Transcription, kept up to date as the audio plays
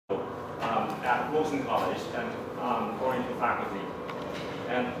at Wilson College and Oriental faculty.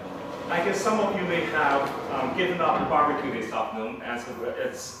 And I guess some of you may have given up the barbecue this afternoon,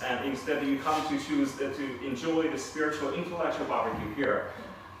 and instead you come to choose to enjoy the spiritual, intellectual barbecue here,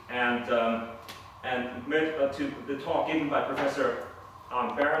 and to the talk given by Professor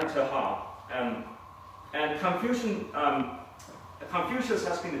Barend Ter Haar. And Confucius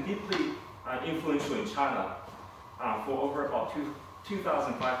has been deeply influential in China for over about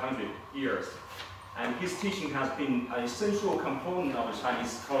 2,500 years. And his teaching has been an essential component of the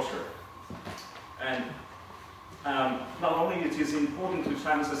Chinese culture. And not only it is important to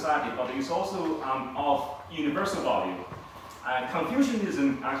Chinese society, but it is also of universal value.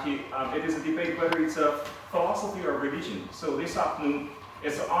 Confucianism, actually, it is a debate whether it's a philosophy or religion. So this afternoon,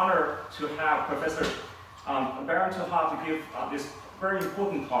 it's an honor to have Professor Barend Ter Haar to give this very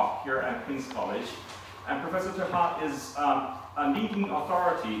important talk here at Queen's College. And Professor Ter Haar is a leading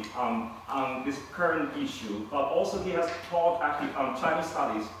authority on this current issue, but also he has taught actually Chinese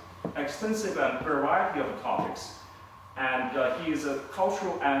studies, extensive and variety of topics. And he is a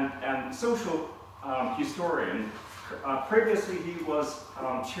cultural and social historian. Previously, he was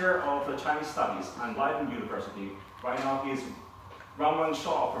chair of the Chinese Studies at Leiden University. Right now, he is Rangwon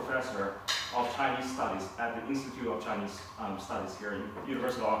Shaw Professor of Chinese Studies at the Institute of Chinese Studies here at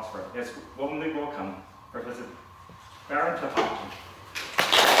University of Oxford. Yes, warmly welcome, Professor Barend Ter Haar.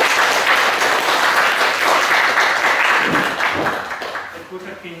 It would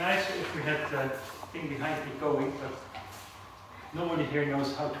have been nicer if we had the thing behind me going, but nobody here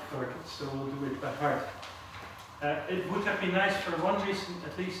knows how to work it, so we'll do it by heart. It would have been nice for one reason,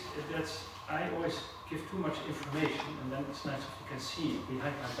 at least, that's I always give too much information, and then it's nice if you can see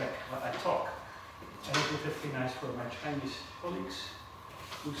behind my back while I talk. And it would have been nice for my Chinese colleagues,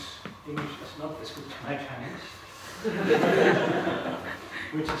 whose English is not as good as my Chinese,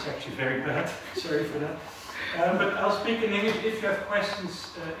 which is actually very bad. Sorry for that. But I'll speak in English. If you have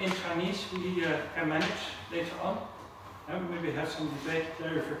questions in Chinese, we can manage later on. Maybe have some debate,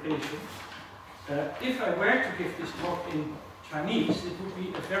 clarification. If I were to give this talk in Chinese, it would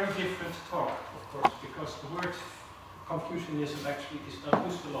be a very different talk, of course, because the word Confucianism actually is not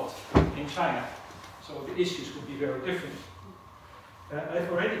used a lot in China, so the issues would be very different. I've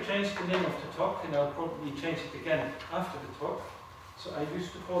already changed the name of the talk, and I'll probably change it again after the talk. So I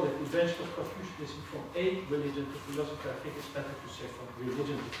used to call it Invention of Confucianism from a religion to philosophy. I think it's better to say from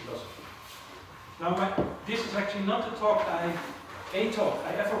religion to philosophy. Now, this is actually not a talk I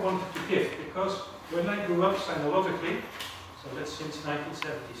ever wanted to give, because when I grew up sinologically, so that's since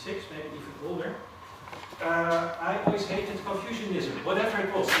 1976, maybe even older, I always hated Confucianism, whatever it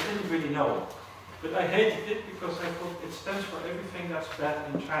was. I didn't really know, but I hated it because I thought it stands for everything that's bad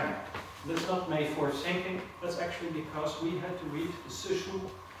in China. That's not May 4th thinking, that's actually because we had to read the Sishu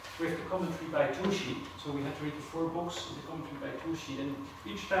with the commentary by Tushi. So we had to read the 4 books in the commentary by Tushi, and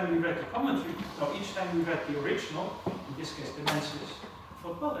each time we read the commentary, each time we read the original, in this case the Menses, I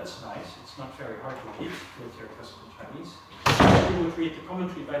thought, well, that's nice, it's not very hard to read with your classical Chinese. We would read the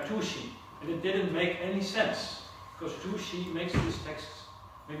commentary by Tushi, and it didn't make any sense, because Tushi makes these texts,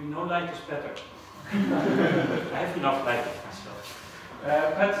 maybe no light is better. I have enough light myself.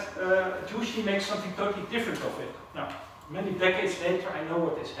 But Tushi makes something totally different of it. Now, many decades later, I know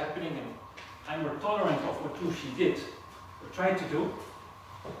what is happening, and I'm more tolerant of what Tushi did, or tried to do,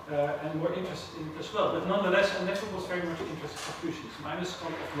 and more interested in it as well. But nonetheless, I never was very much interested in Confucianism. I'm a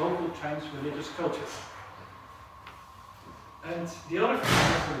scholar of local Chinese religious culture. And the other thing I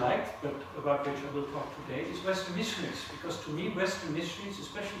never liked, but about which I will talk today, is Western missionaries. Because to me, Western missionaries,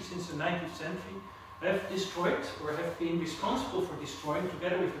 especially since the 19th century, have destroyed, or have been responsible for destroying,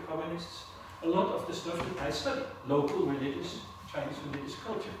 together with the communists, a lot of the stuff that I study, local religious, Chinese religious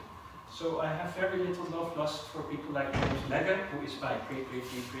culture. So I have very little love lost for people like James Legge, who is my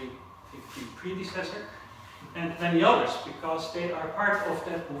predecessor, and many others, because they are part of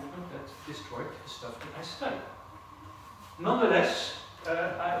that movement that destroyed the stuff that I study. Nonetheless,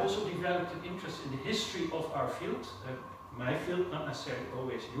 I also developed an interest in the history of our field, my field, not necessarily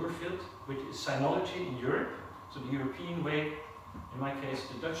always your field, which is sinology in Europe, so the European way, in my case,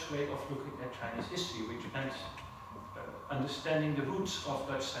 the Dutch way of looking at Chinese history, which meant understanding the roots of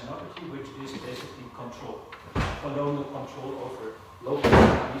Dutch sinology, which is basically control, colonial control over local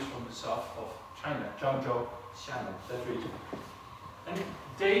Chinese from the south of China, Zhangzhou, Xiamen, that region. And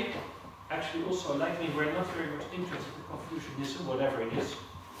they actually also, like me, were not very much interested in Confucianism, whatever it is,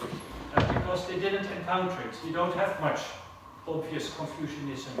 because they didn't encounter it. You don't have much obvious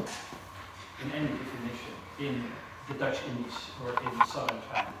Confucianism in any definition in the Dutch Indies or in southern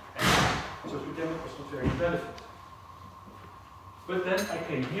China. And so to them it was not very relevant. But then I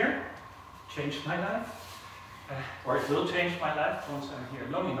came here changed my life, or it will change my life once I'm here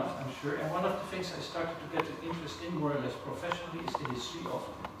long enough, I'm sure. And one of the things I started to get an interest in more or less professionally is the history of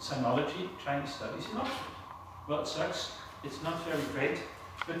sinology, Chinese studies in Oxford. Well, it sucks, it's not very great,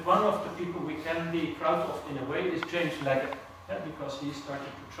 but one of the people we can be proud of in a way is James Leggett, because he started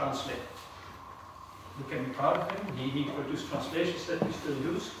to translate. We can be proud of him. He produced translations that we still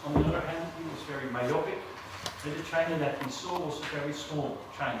use. On the other hand, he was very myopic. And the China that he saw was a very small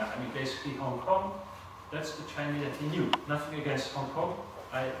China. I mean, basically Hong Kong. That's the China that he knew. Nothing against Hong Kong.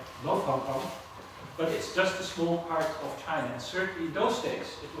 I love Hong Kong. But it's just a small part of China. And certainly those days,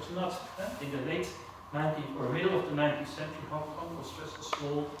 it was not in the late 19th or middle of the 19th century. Hong Kong was just a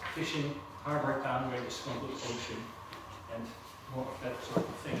small fishing harbor town where you smuggled ocean and more of that sort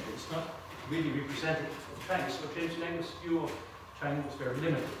of thing. It's not really representative of China. So James Leggett's view of China was very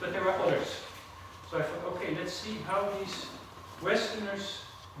limited. But there were others. So I thought, okay, let's see how these Westerners,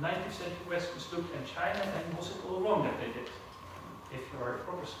 19th century Westerners, looked at China, and was it all wrong that they did? If you are a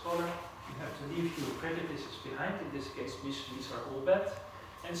proper scholar, you have to leave your prejudices behind. In this case, missionaries are all bad,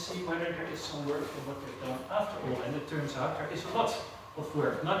 and see whether there is some work for what they've done after all. And it turns out there is a lot of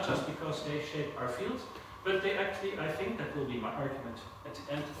work, not just because they shape our field, but they actually, I think that will be my argument at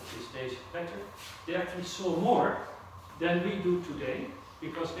the end of this day's lecture, they actually saw more than we do today,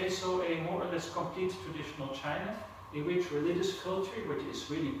 because they saw a more or less complete traditional China, in which religious culture, which is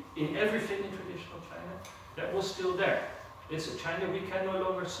really in everything in traditional China, that was still there. It's a China we can no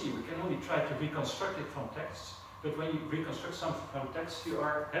longer see. We can only try to reconstruct it from texts, but when you reconstruct something from texts, you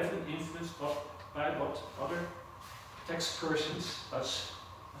are heavily influenced by what other text persons, us,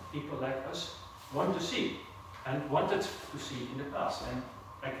 people like us, want to see, and wanted to see in the past. And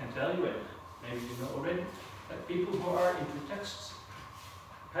I can tell you, and maybe you know already, that people who are into texts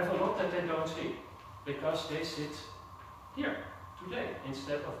have a lot that they don't see, because they sit here today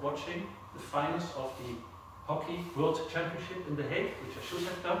instead of watching the finals of the Hockey World Championship in The Hague, which I should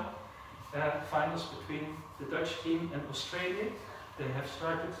have done. Finals between the Dutch team and Australia. They have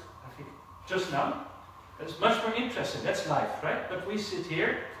started, I think, just now. It's much more interesting. That's life, right? But we sit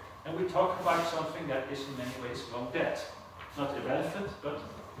here and we talk about something that is in many ways long dead. Not irrelevant, but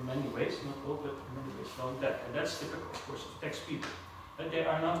in many ways, not all, but in many ways long dead. And that's typical, of course, of text people. But they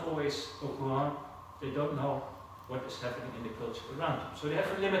are not always au courant. They don't know what is happening in the culture around them. So they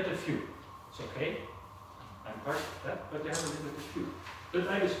have a limited view. It's okay, I'm part of that, but they have a limited view. But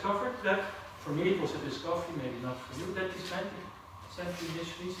I discovered that, for me it was a discovery, maybe not for you, that these 19th century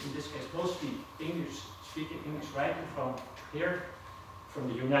missionaries, in this case mostly English, speaking English, writing from here, from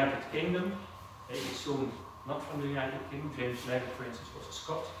the United Kingdom, they assume not from the United Kingdom, James Leggett, for instance, was a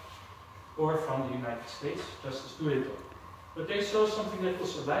Scot, or from the United States, Justice Doolittle. But they saw something that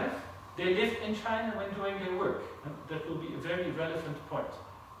was alive. They lived in China when doing their work, and that will be a very relevant point,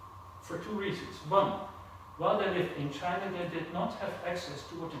 for two reasons. One, while they lived in China, they did not have access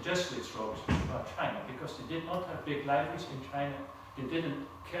to what the Jesuits wrote about China, because they did not have big libraries in China. They didn't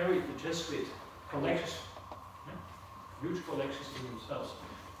carry the Jesuit collections, huge collections in themselves,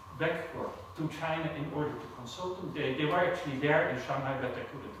 back or to China in order to consult them. They were actually there in Shanghai, but they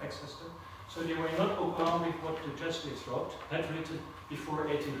couldn't access them. So they were not au courant with what the Jesuits wrote, had written before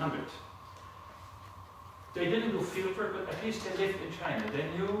 1800. They didn't do fieldwork, but at least they lived in China. They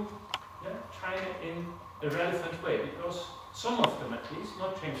knew China in a relevant way, because some of them at least,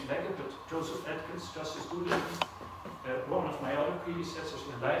 not James Leggett, but Joseph Atkins, Justice Doolittle, one of my other predecessors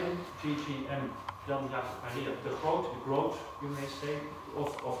in Leiden, GGM, Jan Jacob Maria de Groot, you may say,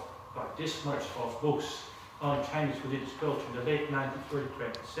 of about this much of books on Chinese religious culture in the late 19th, early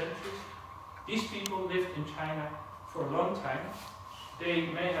 20th centuries. These people lived in China for a long time. They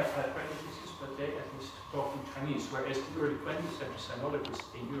may have had prejudices, but they at least talked in Chinese, whereas the early 20th century sinologists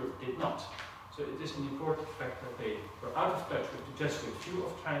in Europe did not. So it is an important fact that they were out of touch with the Jesuit view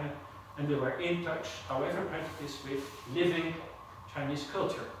of China, and they were in touch, however prejudiced, with living Chinese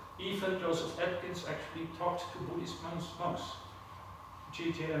culture. Even Joseph Atkins actually talked to Buddhist monks.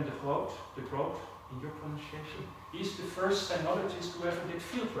 G.J.M. de Groot, in your pronunciation, he's the first sinologist who ever did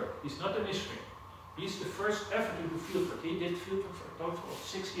fieldwork. He's not a missionary. He's the first ever to do fieldwork. He did fieldwork for a total of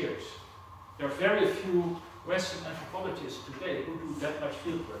 6 years. There are very few Western anthropologists today who do that much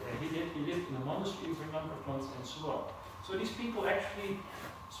fieldwork. And he lived in a monastery for a number of months and so on. So these people actually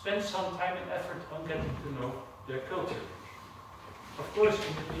spend some time and effort on getting to know their culture. Of course,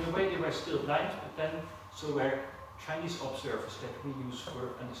 in a way they were still blind, but then so were Chinese observers that we use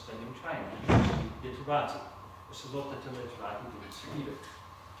for understanding China, usually literati. There's a lot that the literati didn't see either.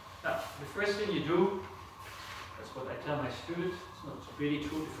 Now, the first thing you do, that's what I tell my students, it's not really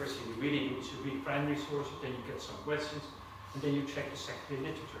true, the first thing you really do is you read primary sources, then you get some questions, and then you check the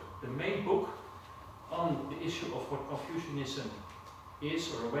secondary literature. The main book on the issue of what Confucianism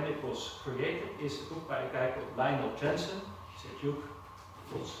is, or when it was created, is a book by a guy called Lionel Jensen. He's a Duke,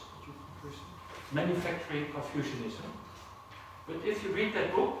 Manufacturing Confucianism. But if you read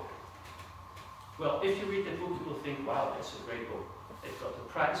that book, well, if you read that book, you will think, wow, that's a great book. It got a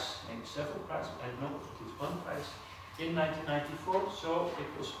prize, maybe several prizes, I don't know, at least one prize, in 1994, so it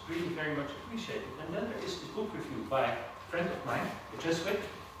was really very much appreciated. And then there is this book review by a friend of mine, a Jesuit,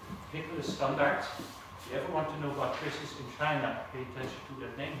 Nicholas Standard. If you ever want to know about Christians in China, pay attention to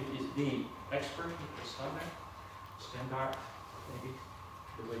that name. He is the expert, Nicholas Standard, maybe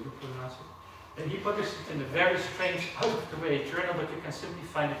the way you pronounce it. And he published it in a very strange, out-of-the-way journal, but you can simply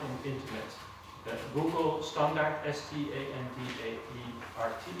find it on the internet. Google Standard, S-T-A-N-D-A-E-R-T,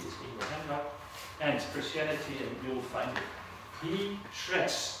 is in your handout, and Christianity, and you'll find it. He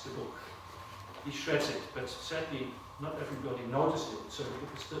shreds the book. He shreds it, but sadly, not everybody noticed it, so the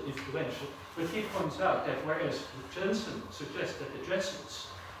book is still influential. But he points out that whereas Jensen suggests that the Jesuits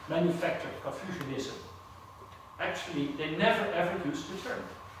manufactured Confucianism, actually, they never ever used the term.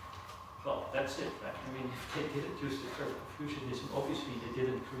 Well, that's it, right? I mean, if they didn't use the term Confucianism, obviously they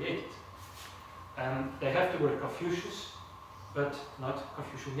didn't create it. They have the word Confucius, but not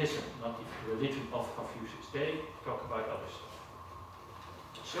Confucianism, not the religion of Confucius. They talk about other stuff.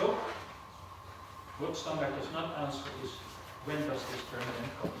 So, what Standard does not answer is, when does this term then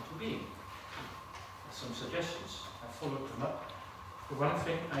come into being? Some suggestions. I followed them up. For one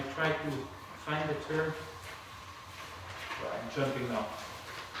thing, I tried to find the term. Well, I'm jumping now.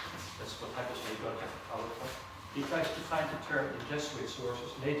 That's what happens when you don't have a PowerPoint. He tries to find the term in Jesuit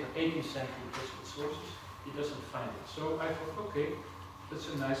sources, later 18th century Jesuit sources. He doesn't find it. So I thought, okay, that's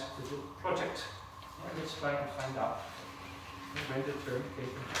a nice little project. Yeah, let's try and find out when the term came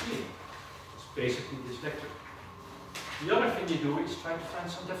into being. It's basically this lecture. The other thing you do is try to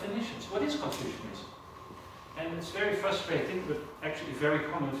find some definitions. What is Confucianism? And it's very frustrating, but actually very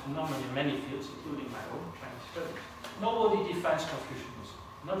common phenomenon in many fields, including my own Chinese studies. Nobody defines Confucianism.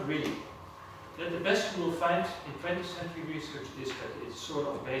 Not really. The best you will find in 20th century research is that it's sort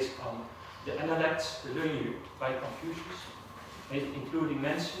of based on the Analects, the Lünyu by Confucius, including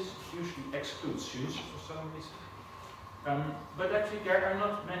Mencius. It usually excludes Xun for some reason. But actually there are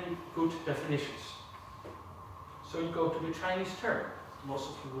not many good definitions. So you go to the Chinese term. Most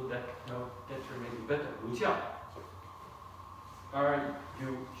of you will know that term maybe better. Rujiao.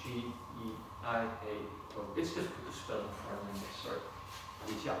 R-U-G-E-I-A. It's difficult to spell in foreign language, sorry.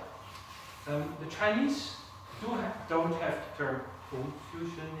 Rujiao. The Chinese don't have the term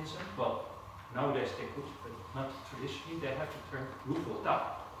Confucianism. Well, nowadays they could, but not traditionally. They have the term Ru Bo Dao.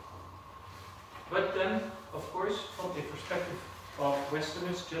 But then, of course, from the perspective of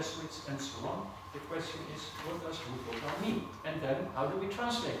Westerners, Jesuits, and so on, the question is, what does Ru Bo Dao mean? And then, how do we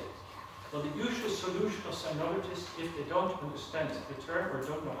translate it? Well, the usual solution of sinologists, if they don't understand the term or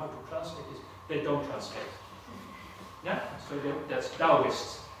don't know how to translate it, they don't translate. Yeah, so that's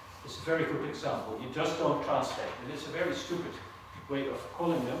Taoist. It's a very good example. You just don't translate. And it's a very stupid way of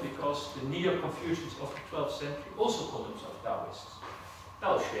calling them, because the Neo-Confucians of the 12th century also called themselves Taoists.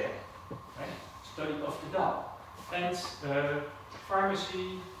 Tao Xue, right? Study of the Tao. And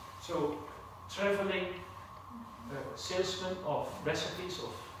pharmacy, so traveling salesmen of recipes,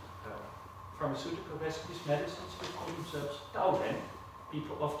 of pharmaceutical recipes, medicines, they call themselves Taoren,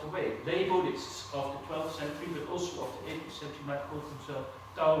 people of the way. Lay Buddhists of the 12th century, but also of the 18th century, might call themselves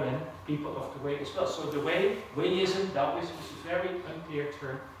Taoren, people of the way as well. So the way, Wayism, Taoism is a very unclear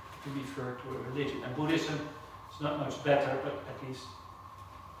term to refer to a religion. And Buddhism is not much better, but at least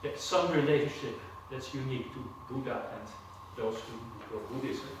there's some relationship that's unique to Buddha and those who go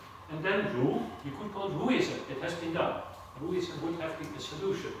Buddhism. And then Ru, you could call Ruism. It has been done. Ruism would have been a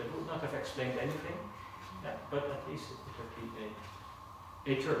solution. That would not have explained anything, yeah, but at least it would have been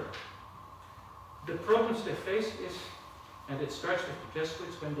a term. The problems they face is, and it starts with the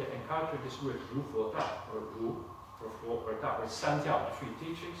Jesuits when they encounter this word Ru Bo Dao, or Ru, or Fu, or Dao, or Sanjiao, the three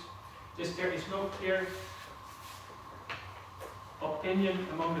teachings, is there is no clear opinion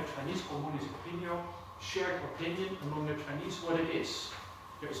among the Chinese, communist opinion, shared opinion among the Chinese what it is.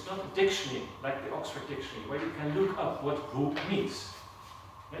 There is not a dictionary, like the Oxford Dictionary, where you can look up what Ru means.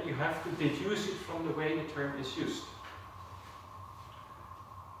 And you have to deduce it from the way the term is used.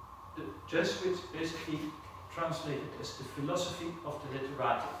 The Jesuits basically translate it as the philosophy of the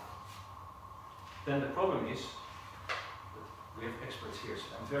literati. Then the problem is, we have experts here, so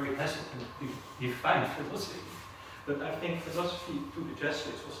I'm very hesitant to define philosophy. But I think philosophy to the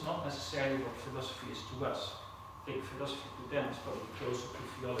Jesuits was not necessarily what philosophy is to us. I think philosophy to them is probably closer to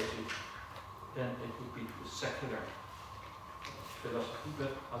theology than it would be to a secular philosophy,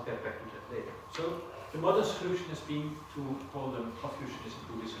 but I'll get back to that later. So the modern solution has been to call them Confucianism,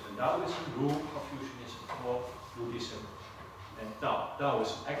 Buddhism, and Taoism, Wu, Confucianism, Mo, Buddhism, and Tao.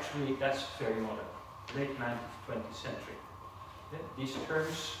 Taoism, actually, that's very modern, late 19th, 20th century. Yeah, these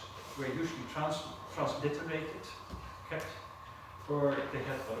terms were usually transliterated, kept, or they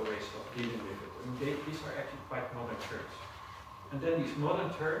had other ways of dealing with it. I mean, these are actually quite modern terms. And then these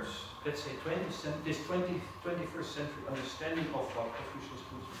modern terms, let's say 21st century understanding of what Confucius,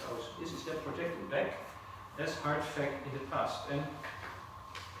 Buddhism, Taoism is then projected back as hard fact in the past. And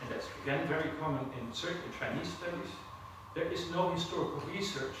that's again very common in certain Chinese studies. There is no historical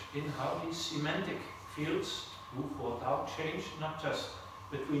research in how these semantic fields, Wu, Fo, Tao, change, not just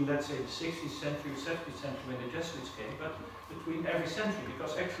between, let's say, the 16th century or 17th century when the Jesuits came, but between every century,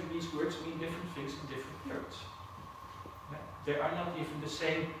 because actually these words mean different things in different periods. They are not even the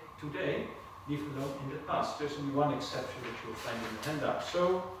same today, even though in the past. There's only one exception which you'll find in the handout.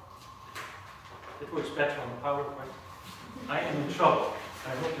 So, it works better on the PowerPoint. I am in trouble.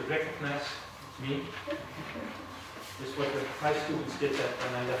 I hope you recognize me. This is what my students did that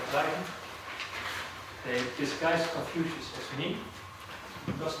when I left Leiden. They disguised Confucius as me,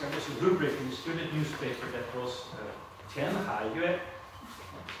 because there was a rubric in the student newspaper that was Tian Ha Yue,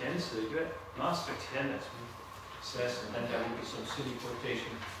 Tian Si Yue, Master Tian, that's me. Says, and then there will be some silly quotation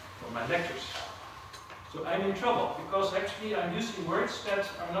from my lectures. So I'm in trouble, because actually I'm using words that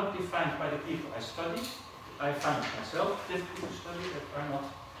are not defined by the people I study. I find myself difficult to study, that are not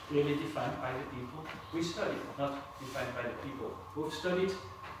really defined by the people we study, not defined by the people who have studied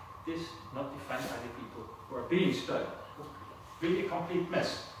this, not defined by the people who are being studied. Really a complete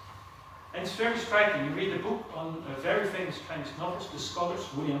mess. And it's very striking. You read a book on a very famous Chinese novelist, the scholars,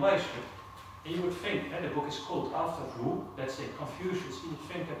 William Weishaupt. And you would think, and the book is called After Wu, let's say Confucius, you would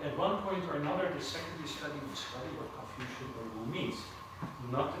think that at one point or another the secondary study would study what Confucian or Wu means.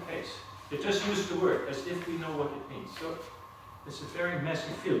 Not the case. They just use the word as if we know what it means. So it's a very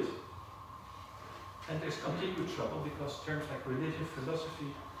messy field. And there's continued trouble because terms like religion,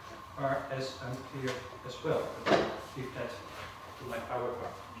 philosophy are as unclear as well. But I'll leave that to my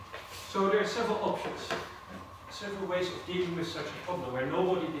PowerPoint. So there are several options. Several ways of dealing with such a problem where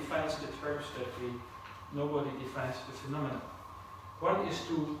nobody defines the terms nobody defines the phenomena. One is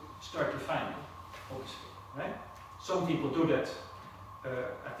to start defining, obviously, right? Some people do that.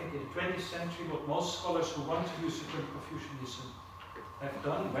 I think in the 20th century, what most scholars who want to use the term Confucianism have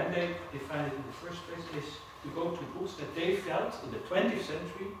done when they define it in the first place is to go to books that they felt in the 20th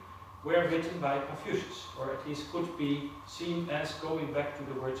century were written by Confucius, or at least could be seen as going back to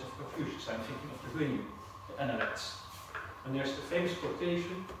the words of Confucius. I'm thinking of the Huinyu. Analytes. And there's the famous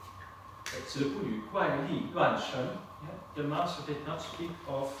quotation, the master did not speak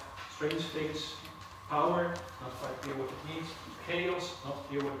of strange things, power, not quite clear what it means, chaos, not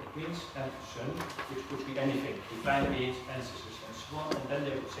clear what it means, and Shun, which could be anything, divine beings, ancestors, and so on. And then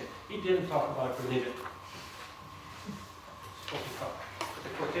they would say, he didn't talk about religion. The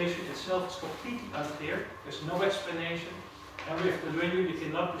quotation itself is completely unclear, there's no explanation. And with the Huinyu, you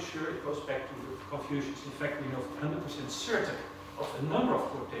cannot be sure it goes back to the Confucius. In fact, we know 100% certain of a number of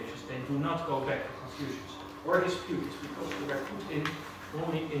quotations, they do not go back to Confucius or his pupils, because they were put in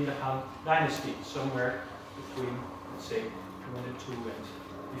only in the Han Dynasty, somewhere between, let's say, 202 and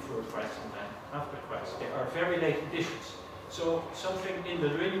before Christ and then after Christ. They are very late editions. So something in the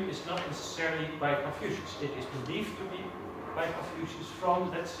Huinyu is not necessarily by Confucius. It is believed to be by Confucius from,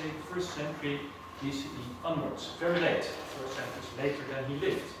 let's say, the 1st century BCE onwards, very late, 4 centuries later than he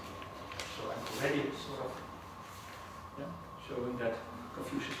lived. So I'm already sort of showing that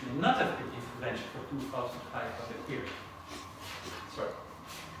Confucius may not have been influential for 2,500 years. Sorry.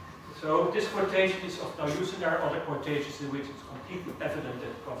 So this quotation is of no use, and there are other quotations in which it's completely evident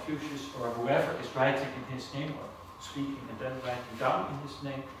that Confucius or whoever is writing in his name or speaking and then writing down in his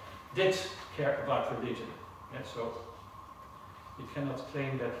name did care about religion. Yeah, so you cannot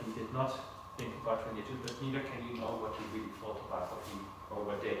claim that he did not think about religion, but neither can you know what he really thought about or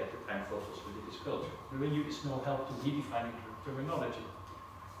what they at the time thought was religious culture. The Huinyu is no help to redefining terminology.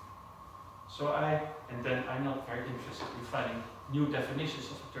 So and then I'm not very interested in finding new definitions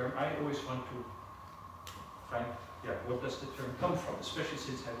of the term. I always want to find, what does the term come from, especially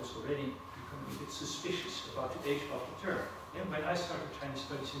since I was already becoming a bit suspicious about the age of the term. And when I started Chinese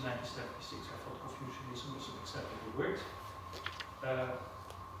studies in 1976, I thought Confucianism was an acceptable word.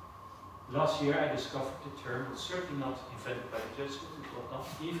 Last year I discovered the term was certainly not invented by the Jesuits, it was not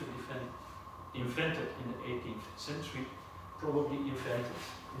even invented in the 18th century, probably invented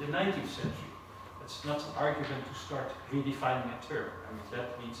in the 19th century. That's not an argument to start redefining a term. I mean,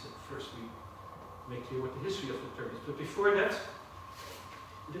 that means that first we make clear what the history of the term is. But before that,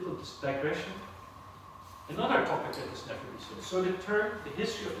 little digression. Another topic that is never researched. So the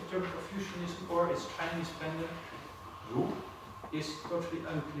history of the term Confucianism or its Chinese pendant, Ru, is totally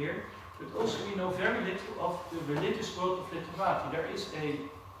unclear. But also we know very little of the religious world of literati. There is a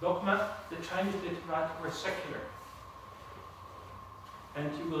dogma that Chinese literati were secular.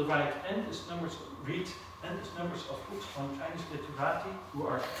 And you will read endless numbers of books on Chinese literati who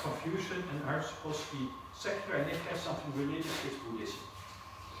are Confucian and are supposed to be secular, and if they have something religious, it's Buddhism.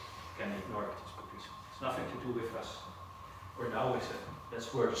 You can ignore it, it's Buddhism. It's nothing to do with us. Or Taoism,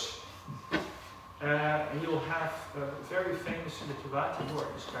 that's worse. And you'll have very famous literati who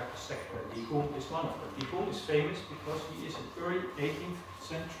are described as secular. Li Gong is one of them. Li Gong is famous because he is an early 18th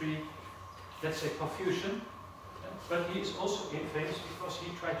century, let's say, Confucian. But he is also famous because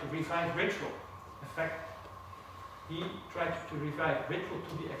he tried to revive ritual. In fact, he tried to revive ritual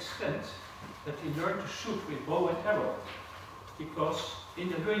to the extent that he learned to shoot with bow and arrow. Because in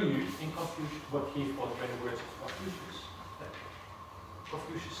the Renyu, in Confucius, what he thought were the words of Confucius,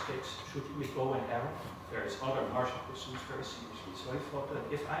 Confucius takes shooting with bow and arrow. There is other martial pursuits very seriously. So I thought that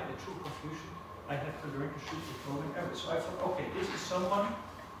if I'm a true Confucian, I have to learn to shoot with bow and arrow. So I thought, okay, this is someone,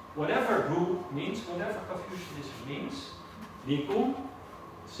 whatever Ru means, whatever Confucianism means, Li Gong,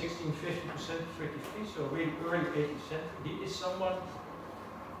 1650 to 1733, so really early 18th century, he is someone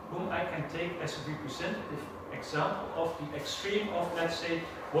whom I can take as a representative example of the extreme of, let's say,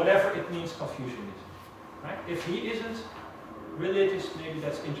 whatever it means Confucianism. Right? If he isn't religious, maybe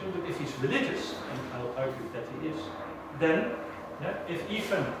that's interesting, but if he's religious, and I'll argue that he is, then if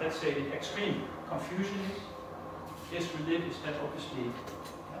even, let's say, the extreme Confucianist is religious, then obviously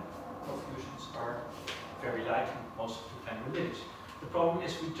Confucians are very likely most of the time religious. The problem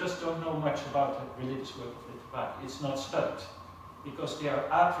is we just don't know much about the religious work of literati. It's not studied, because they are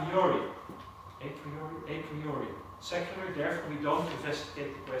a priori secular, therefore we don't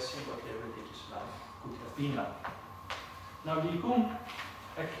investigate the question what their religious life could have been like. Now Li Gong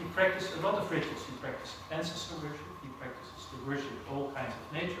actually practiced a lot of rituals. He practiced ancestor worship, he practices the worship of all kinds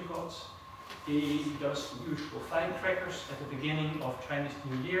of nature gods, he does the usual firecrackers at the beginning of Chinese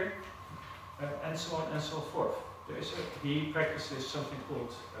New Year, and so on and so forth. He practices something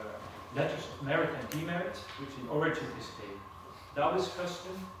called letters of merit and demerit, which in origin is a Taoist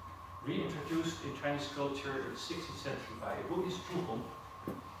custom, reintroduced in Chinese culture in the 16th century by a Buddhist Shulman,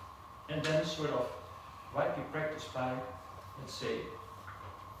 and then sort of widely practiced by, let's say,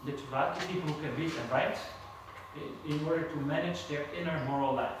 literati, people who can read and write, in order to manage their inner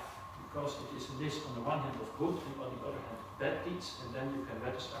moral life. Because it is a list on the one hand of good, and on the other hand of bad deeds, and then you can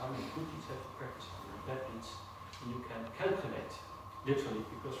register how many good deeds have you practiced, how many bad deeds, and you can calculate, literally,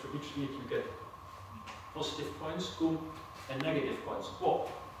 because for each deed you get positive points, good, and negative points, Bo.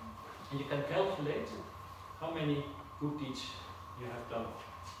 And you can calculate how many good deeds you have done.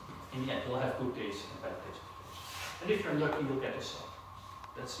 In the end, you'll have good days and bad days. And if you're lucky, you'll get a son.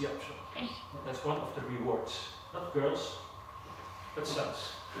 That's the option. That's one of the rewards. Not girls, but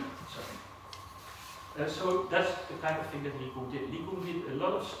sons. So that's the kind of thing that Li Gong did. Li Gong did a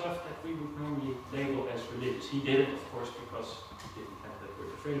lot of stuff that we would normally label as religious. He did it, of course, because he didn't have that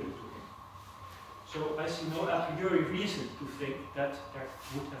word available to him. So I see no a priori reason to think that there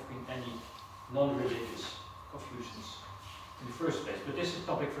would have been any non-religious Confucians in the first place. But this is a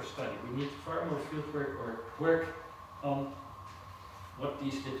topic for study. We need far more fieldwork or work on what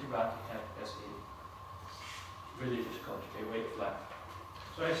these literati have as a religious culture, a way of life.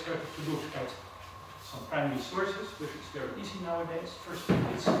 So I started to look at some primary sources, which is very easy nowadays. First thing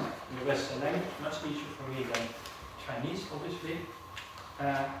is in the Western language, much easier for me than Chinese, obviously.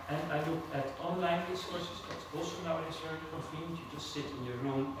 And I looked at online resources. That's also nowadays very convenient. You just sit in your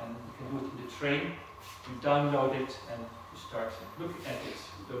room and you can do it in the train. You download it and you start looking at it.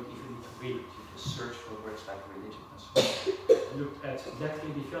 You don't even need to read it. You just search for words like religion and so on. I looked at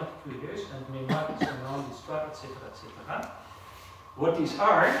Lettres différentes curieuses and Mémoires concernant l'histoire, etc., etc. What these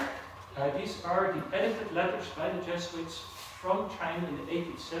are the edited letters by the Jesuits from China in the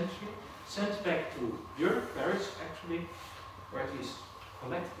 18th century, sent back to Europe, Paris actually, or at least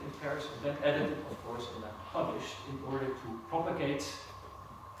collected in Paris and then edited, of course, and then published in order to propagate,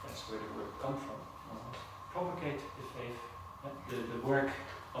 that's where the word comes from, propagate the faith, the work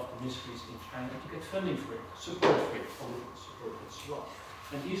of the mysteries in China, to get funding for it, support for it, political support and so on.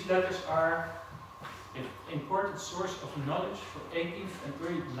 And these letters are an important source of knowledge for 18th and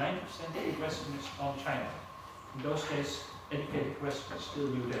early 19th century Westerners on China. In those days, educated Westerners still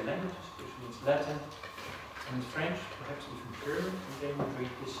knew their languages, which means Latin and French, perhaps even German, and they would read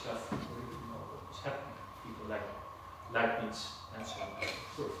this stuff and really know what was happening. People like Leibniz and so on and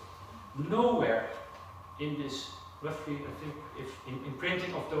so forth. Nowhere in this roughly, I think, if in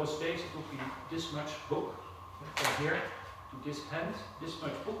printing of those days, it would be this much book, from here to this hand, this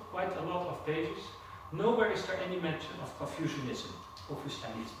much book, quite a lot of pages. Nowhere is there any mention of Confucianism,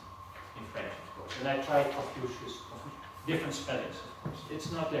 Confucianism, in French, of course. And I tried Confucius, different spellings, of course.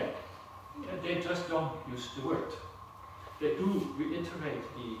 It's not there. They just don't use the word. They do reiterate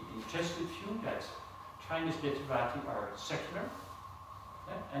the Jesuit view that Chinese literati are secular,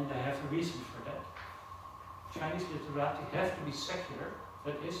 and they have a reason for that. Chinese literati have to be secular,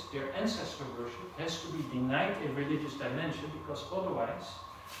 that is, their ancestor worship has to be denied a religious dimension, because otherwise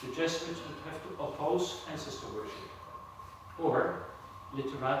the Jesuits would have to oppose ancestor worship, or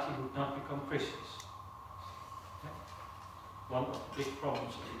literati would not become Christians. One of the big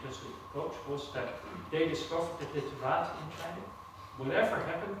problems of the Jesuit approach was that they discovered that literati in China, whatever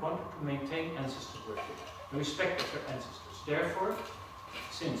happened, wanted to maintain ancestor worship, the respect of their ancestors. Therefore,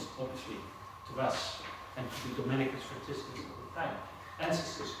 since obviously to us and to the Dominicans for existence at the time,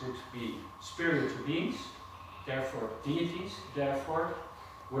 ancestors would be spiritual beings, therefore deities, therefore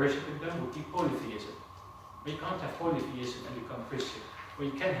worshipping them would be polytheism. We can't have polytheism and become Christian. Well,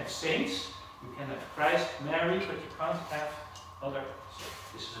 you can have saints, you can have Christ, Mary, but you can't have other, so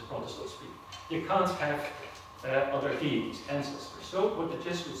this is a Protestant speak, you can't have other deities, ancestors. So what the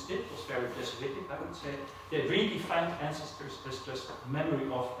Jesuits did was very Jesuitic, I would say. They redefined ancestors as just memory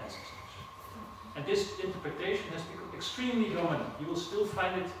of ancestors. And this interpretation has become extremely dominant. You will still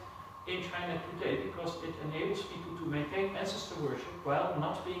find it in China today because it enables people to maintain ancestor worship while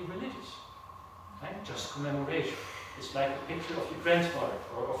not being religious. Right? Just commemoration. It's like a picture of your grandmother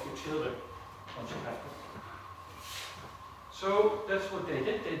or of your children once you have them. So that's what they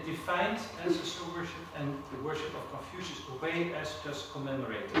did. They defined ancestor worship and the worship of Confucius away as just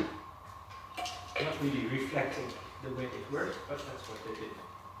commemorating. Not really reflecting the way it worked, but that's what they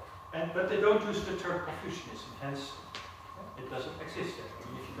did. But they don't use the term Confucianism, hence it doesn't exist yet.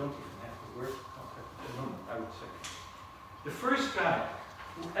 I mean, if you don't even have the word, don't have the moment, I would say. The first guy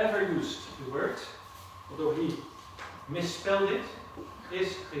who ever used the word, although he misspelled it,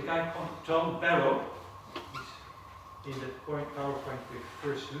 is a guy called John Barrow. In the PowerPoint we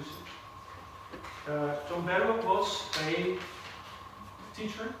first used it. John Barrow was a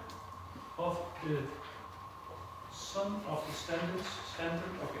teacher of the son of the Stanton.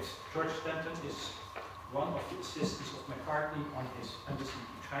 Okay, George Stanton is one of the assistants of Macartney on his embassy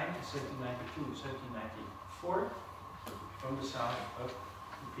to China in 1792-1794, from the south up to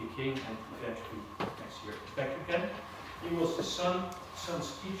Peking and eventually next year back again. He was the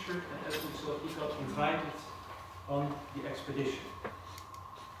son's teacher, and as a result he got invited on the expedition.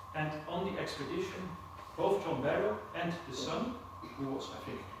 And on the expedition, both John Barrow and the son, who was I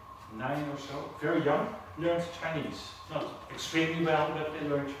think 9 or so, very young, learned Chinese. Not extremely well, but they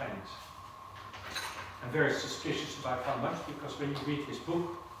learned Chinese. I'm very suspicious about how much, because when you read his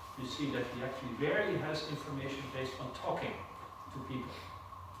book, you see that he actually rarely has information based on talking to people.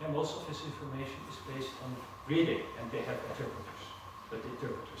 And most of his information is based on reading, and they have interpreters. But the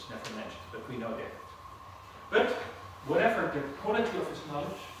interpreters never mentioned, but we know that. But whatever the quality of his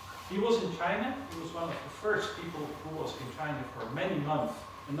knowledge, he was in China. He was one of the first people who was in China for many months,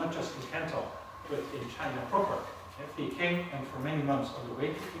 and not just in Canton, but in China proper. Peking, and for many months on the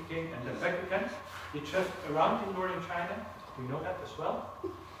way to Peking and then back again. He traveled around in northern China, we know that as well.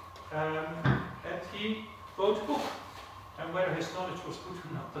 And he wrote a book. And whether his knowledge was good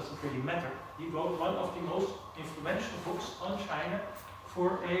or not doesn't really matter. He wrote one of the most influential books on China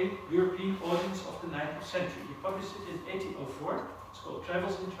for a European audience of the 19th century. He published it in 1804. It's called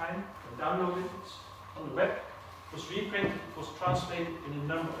Travels in China. You can download it. It's on the web. It was reprinted. It was translated in a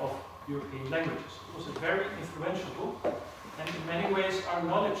number of European languages. It was a very influential book. And in many ways, our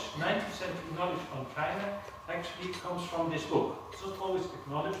knowledge, 19th century knowledge on China, actually comes from this book. It's not always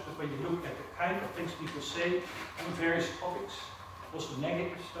acknowledged, but when you look at the kind of things people say on various topics, also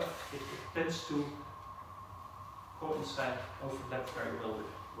negative stuff, it tends to coincide, overlap very well with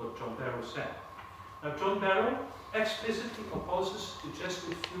what John Barrow said. Now, John Barrow explicitly opposes the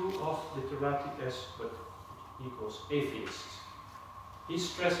Jesuit view of literati as what he calls atheists. He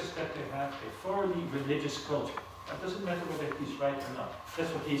stresses that they have a thoroughly religious culture. It doesn't matter whether he's right or not.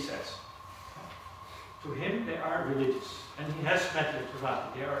 That's what he says. To him, they are religious. And he has met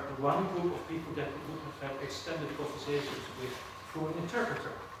literati. They are the one group of people that he would have had extended conversations with through an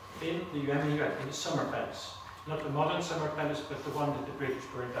interpreter in the Yuan, in the summer palace. Not the modern summer palace, but the one that the British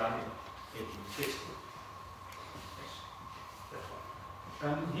burned down in 1860. Yes, that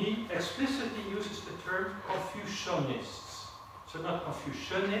one. He explicitly uses the term Confucianists. So not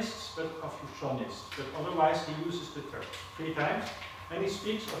Confucianists, but Confucianists. But otherwise he uses the term 3 times. And he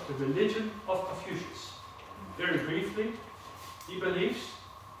speaks of the religion of Confucius. very briefly,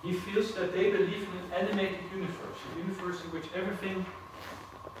 he feels that they believe in an animated universe, a universe in which everything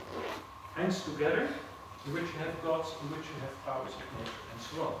hangs together, in which you have gods, in which you have powers of nature, and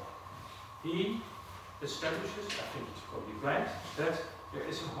so on. He establishes, I think it's probably right, that there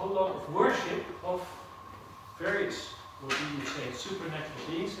is a whole lot of worship of various, what do you say, supernatural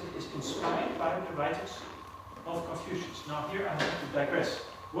beings that is inspired by the writings of Confucius. Now here I have to digress.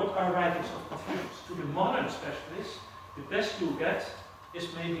 What are writings of Confucius? To the modern specialists, the best you get is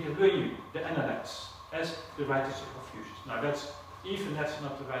maybe the Yu, the Analects, as the writings of Confucius. Now that's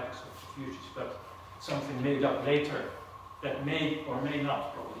not the writings of Confucius, but something made up later that may or may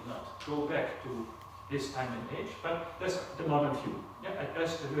not, probably not, go back to his time and age, but that's the modern view. Yeah, at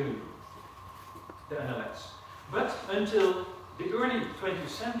best the Yu, the Analects. But until the early 20th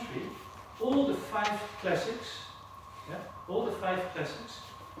century, all the five classics,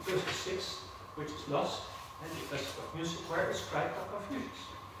 plus the sixth, which is lost, and the classic of music, were ascribed by Confucius.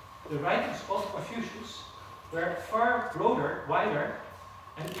 The writings of Confucius were far broader, wider,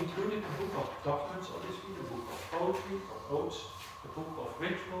 and included the book of documents, obviously, the book of poetry or odes, the book of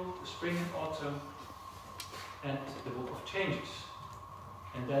ritual, the spring and autumn, and the book of changes.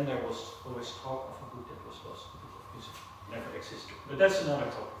 And then there was always talk of a book that was lost, the book of music. Never existed. But that's another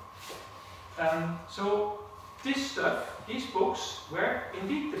topic. So this stuff, these books, were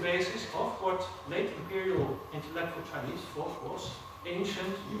indeed the basis of what late imperial intellectual Chinese thought was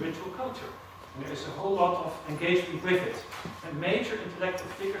ancient ritual culture. And there is a whole lot of engagement with it. And major intellectual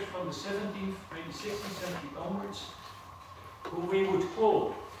figures from the 17th, maybe 16th century onwards, who we would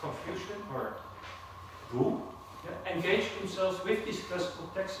call Confucian or Wu, engaged themselves with these classical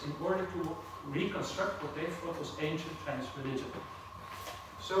texts in order to reconstruct what they thought was ancient Chinese religion.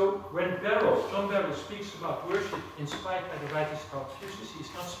 So when John Barrow speaks about worship inspired by the writings of Confucius,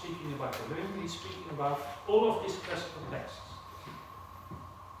 he's not speaking about the learning, he's speaking about all of these classical texts.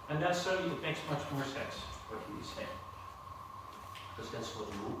 And then suddenly it makes much more sense what he is saying. Because that's what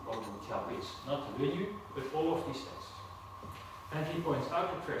Wu or Wu Tiao is. Not the Yu, but all of these texts. And he points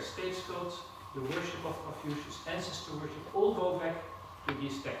out that where state cults, the worship of Confucius, ancestor worship, all go back to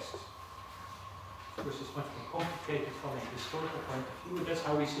these texts. Of course, it's much more complicated from a historical point of view, but that's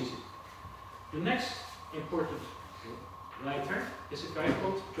how he sees it. The next important writer is a guy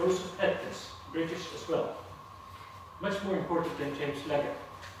called Joseph Atkins, British as well. Much more important than James Legger.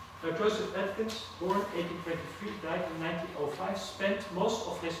 Now, Joseph Atkins, born 1823, died in 1905, spent most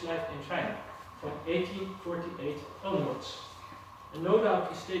of his life in China, from 1848 onwards. And no doubt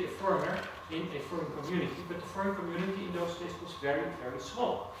he stayed a foreigner in a foreign community, but the foreign community in those days was very, very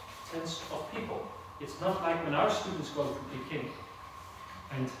small. Sense of people. It's not like when our students go to Peking,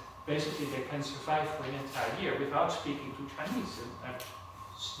 and basically they can survive for an entire year without speaking to Chinese, and I'm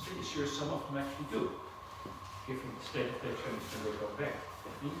pretty sure some of them actually do, given the state of their Chinese when they go back.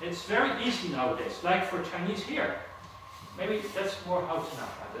 It's very easy nowadays, like for Chinese here. Maybe that's more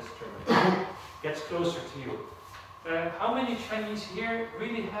Hautenaka, that's German. Gets closer to you. How many Chinese here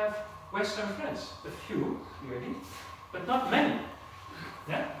really have Western friends? A few, clearly, but not many.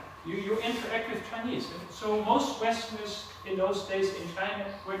 Yeah? You interact with Chinese. And so most Westerners in those days in China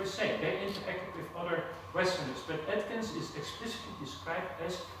were the same. They interacted with other Westerners. But Atkins is explicitly described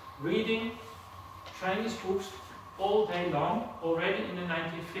as reading Chinese books all day long, already in the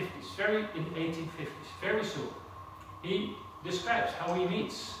 1950s, in the 1850s, very soon. He describes how he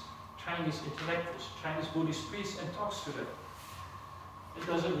meets Chinese intellectuals, Chinese Buddhist priests, and talks to them. It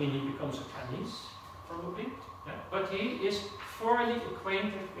doesn't mean he becomes a Chinese, probably, yeah, but he is thoroughly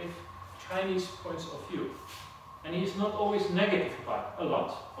acquainted with Chinese points of view. And he is not always negative about it, a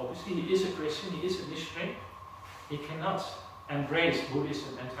lot. Obviously, he is a Christian, he is a missionary. He cannot embrace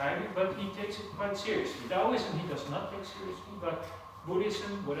Buddhism entirely, but he takes it quite seriously. Taoism he does not take seriously, but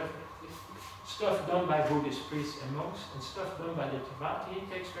Buddhism, whatever, stuff done by Buddhist priests and monks, and stuff done by the Theravada, he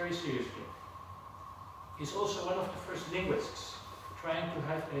takes very seriously. He's also one of the first linguists, trying to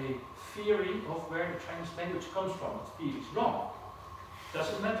have a theory of where the Chinese language comes from. He is wrong.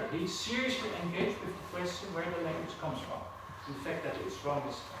 Doesn't matter. He's seriously engaged with the question where the language comes from. In fact, that it's wrong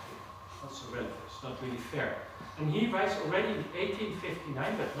is not so relevant. It's not really fair. And he writes already in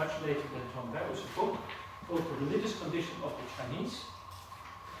 1859, but much later than John Barrow's book, called The Religious Condition of the Chinese.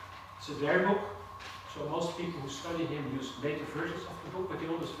 It's a rare book, so most people who study him use later versions of the book, but the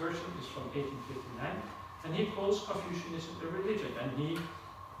oldest version is from 1859. And he calls Confucianism a religion, and he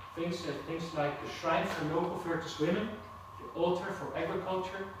thinks that things like the shrine for noble virtuous women, the altar for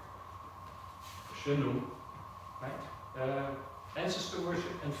agriculture, Shulman, right? Ancestor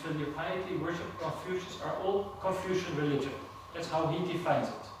worship and filial piety, worship of Confucius are all Confucian religion. That's how he defines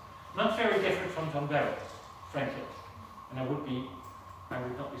it. Not very different from John Barrow. frankly. And I would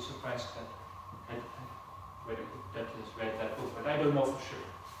not be surprised whether that he has read that book, but I don't know for sure.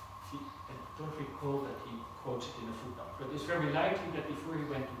 I don't recall that he quotes it in a footnote, but it's very likely that before he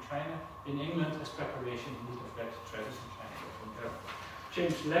went to China, in England as preparation, he would have read Travis in China.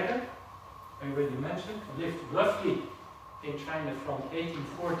 James Legger, I already mentioned, lived roughly in China from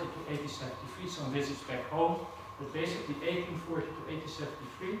 1840 to 1873, some visits back home, but basically 1840 to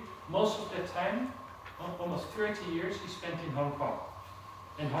 1873, most of that time, almost 30 years, he spent in Hong Kong.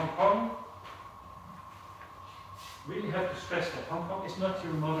 And Hong Kong, really have to stress that Hong Kong is not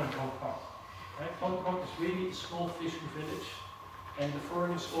your modern Hong Kong. Right? Hong Kong is really a small fishing village, and the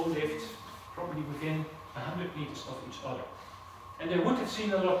foreigners all lived probably within 100 meters of each other. And they would have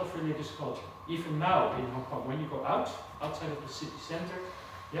seen a lot of religious culture. Even now in Hong Kong, when you go outside of the city center,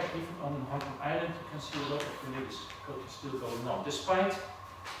 yeah, even on Hong Kong Island, you can see a lot of religious culture still going on, despite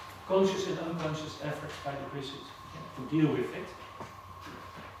conscious and unconscious efforts by the British to deal with it,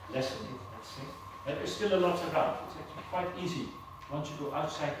 lessen it, let's say. And there's still a lot around. It's actually quite easy once you go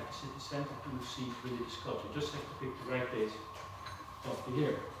outside of the city center to see religious culture. You just have to pick the right days of the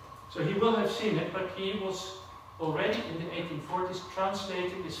year. So he will have seen it, but he was already in the 1840s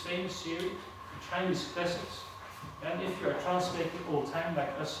translating this famous series, the Chinese classics. And if you are translating all the time,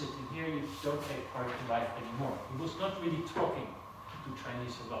 like us sitting here, you don't take part in life anymore. He was not really talking to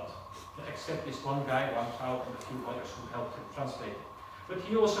Chinese a lot, except this one guy, Wang Chao, and a few others who helped him translate it. But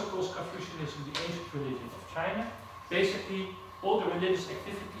he also calls Confucianism the ancient religion of China. Basically, all the religious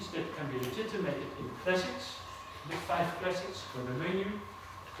activities that can be legitimated in the classics, the 5 classics for the menu,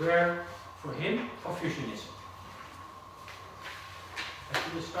 were, for him, Confucianism. As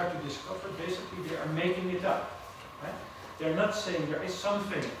we will start to discover, basically they are making it up. Right? They're not saying there is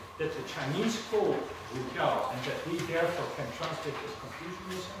something that the Chinese call Wu Jiao and that we therefore can translate as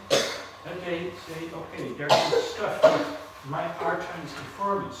Confucianism. And they say, okay, there is stuff that our Chinese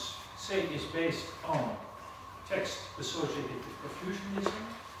informants say is based on text associated with Confucianism,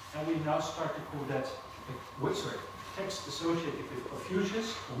 and we now start to call that, text associated with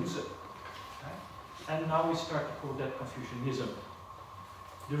Confucius, right? And now we start to call that Confucianism.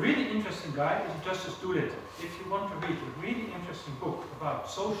 The really interesting guy is Justice Doolittle. If you want to read a really interesting book about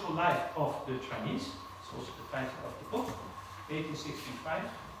social life of the Chinese, it's also the title of the book, 1865,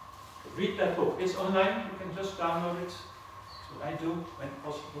 read that book. It's online, you can just download it. That's what I do when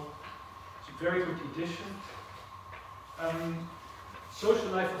possible. It's a very good edition. Social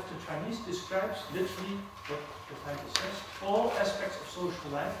life of the Chinese describes literally what the title says, all aspects of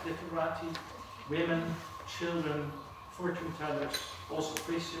social life, literati, women, children, fortune tellers, also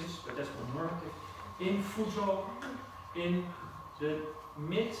Christians, but that's more normative, in Fuzhou in the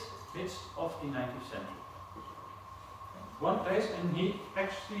midst of the 19th century. One place, and he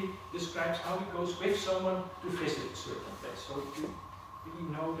actually describes how he goes with someone to visit a certain place. So you really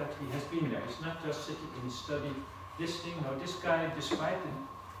know that he has been there. He's not just sitting in his study listening. No, this guy, despite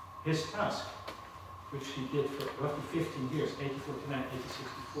his task, which he did for roughly 15 years, 1849,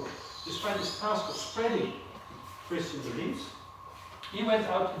 1864, despite his task of spreading Christian beliefs, he went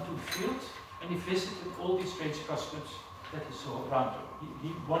out into the field and he visited all these strange customs that he saw around him.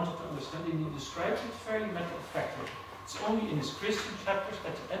 He wanted to understand, and he describes it fairly matter-of-factly. It's only in his Christian chapters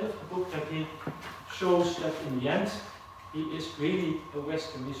at the end of the book that he shows that in the end he is really a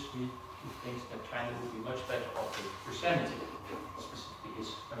Western mystery who thinks that China would be much better off with Christianity, specifically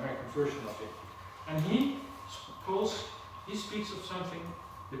his American version of it. And he speaks of something,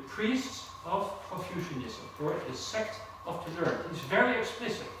 the priests of Confucianism, or the sect of the learned. He's very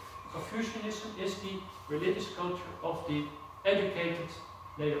explicit. Confucianism is the religious culture of the educated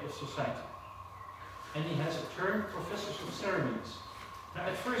layer of society. And he has a term, professors of ceremonies. Now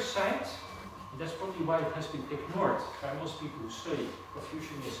at first sight, and that's probably why it has been ignored by most people who study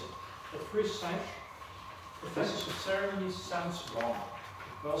Confucianism, at first sight, professors of ceremonies sounds wrong.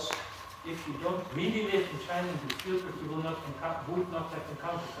 Because if you don't really live in China in the field, but you would not have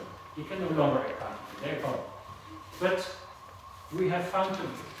encountered them. You can no longer encounter them, they're gone. But we have found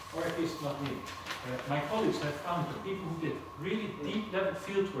them, or at least not me. My colleagues have found them, people who did really deep level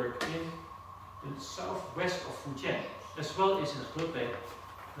field work in the southwest of Fujian, as well as in Hebei,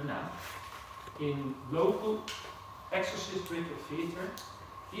 Henan, in local exorcist ritual theater.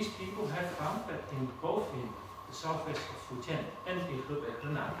 These people have found that in both in the southwest of Fujian and in Hebei,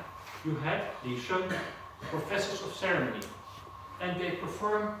 Henan, you had the Shulman, professors of ceremony, and they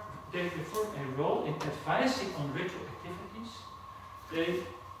perform a role in advising on ritual activities. They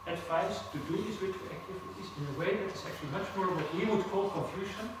advise to do these ritual activities in a way that is actually much more what we would call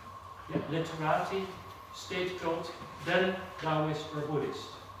Confucian, literati, state cult, than Taoist or Buddhist.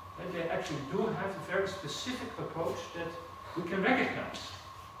 And they actually do have a very specific approach that we can recognize.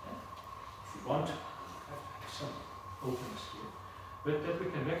 If you want to have some openness here, but that we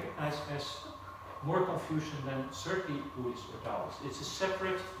can recognize as more Confucian than certainly Buddhist or Taoist. It's a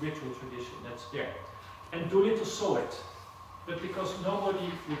separate ritual tradition that's there. And Doolittle saw it, but because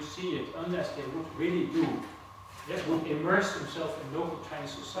nobody would see it unless they would really would immerse themselves in local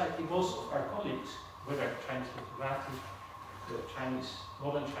Chinese society. Most of our colleagues, whether Chinese literati, the Chinese,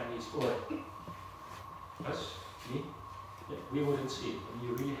 modern Chinese, or us, me, we wouldn't see it. And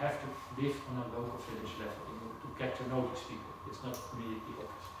you really have to live on a local village level in order to get to know these people. It's not immediately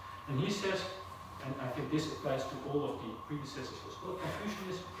obvious. And he says, and I think this applies to all of the predecessors as well,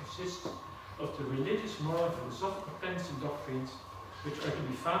 Confucianism consists of the religious, moral, and philosophical tenets and doctrines which are to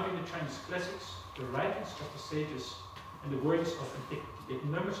be found in the Chinese classics, the writings of the sages, and the words of antiquity. It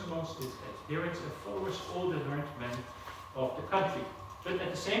numbers amongst its adherents and followers all the learned men of the country. But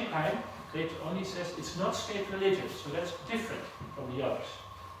at the same time, later on he says it's not state religion, so that's different from the others.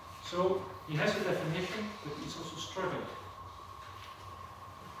 So he has a definition, but he's also struggling.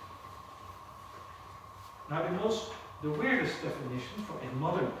 Now the weirdest definition from a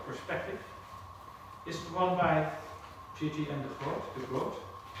modern perspective is the one by Gigi and de Groot,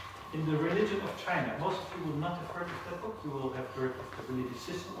 in The Religion of China. Most of you will not have heard of that book. You will have heard of The Religious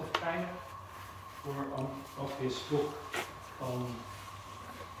System of China, or of his book on,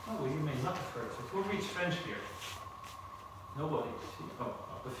 oh, you may not have heard of it. Who reads French here? Nobody. Oh,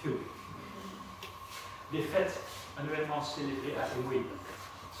 a few. Les fêtes annuellement célébrées à Ewi.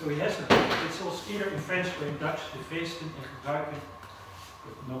 So he has a book. It's also either in French or in Dutch, De Feesten en Gebruiken.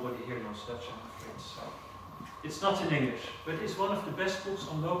 But nobody here knows Dutch, I'm afraid. So it's not in English, but it's one of the best books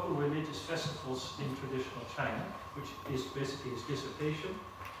on local religious festivals in traditional China, which is basically his dissertation.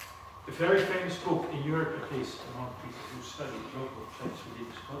 A very famous book in Europe, at least, among people who study local Chinese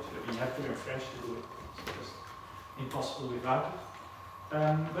religious culture. You have to learn French to do it. It's just impossible without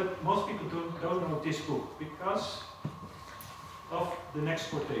it. But most people don't know this book because of the next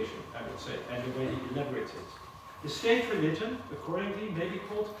quotation, I would say, and the way he elaborates it. The state religion, accordingly, may be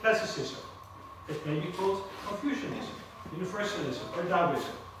called classicism. It may be called Confucianism, universalism, or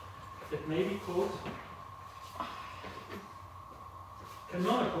Taoism. It may be called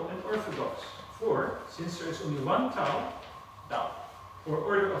canonical and orthodox. For, since there is only one Tao, or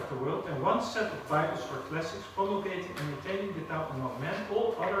order of the world, and one set of Bibles or classics promulgating and maintaining the Tao among men,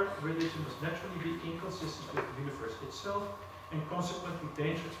 all other religion must naturally be inconsistent with the universe itself, and consequently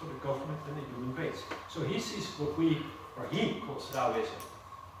dangerous for the government and the human race. So he sees what he calls Taoism.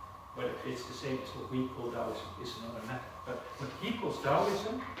 Whether it's the same as what we call Taoism is another matter. But what he calls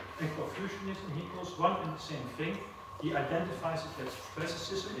Taoism and Confucianism, he calls one and the same thing. He identifies it as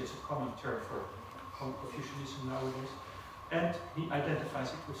classicism, it's a common term for Confucianism nowadays, and he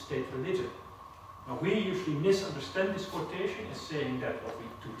identifies it with state religion. Now we usually misunderstand this quotation as saying that what we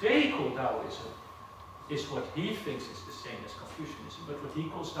today call Taoism is what he thinks is the same as Confucianism, but what he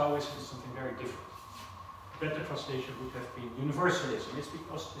calls Taoism is something very different. A better translation would have been universalism. It's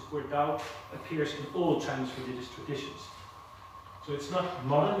because this word Tao appears in all Chinese religious traditions. So it's not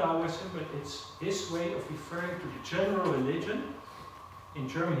modern Taoism, but it's his way of referring to the general religion. In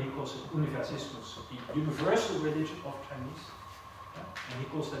German he calls it Universalismus, the universal religion of Chinese, and he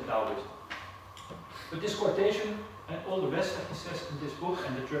calls that Taoism. But this quotation and all the rest that he says in this book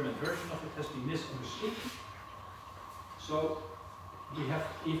and the German version of it has been misunderstood. So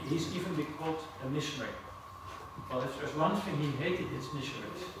he's even been called a missionary. Well, if there's one thing he hated, it's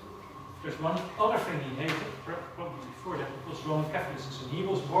missionaries. If there's one other thing he hated, probably before that, it was Roman Catholicism. He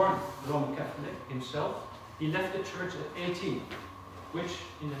was born Roman Catholic himself. He left the church at 18, which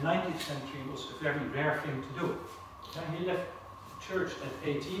in the 19th century was a very rare thing to do. And he left the church at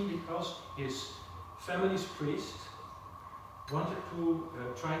 18 because his family's priest wanted to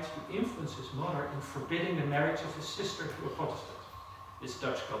try to influence his mother in forbidding the marriage of his sister to a Protestant. It's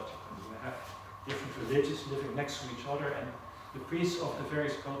Dutch culture. You have different religions living next to each other, and the priests of the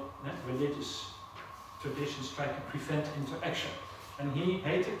various religious traditions tried to prevent interaction. And he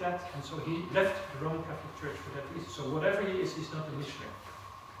hated that, and so he left the Roman Catholic Church for that reason. So whatever he is, he's not a missionary.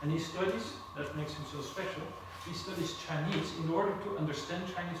 And he studies, that makes him so special, he studies Chinese in order to understand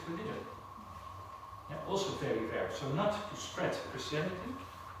Chinese religion. Yeah, also very rare. So not to spread Christianity.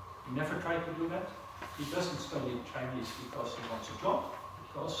 He never tried to do that. He doesn't study Chinese because he wants a job,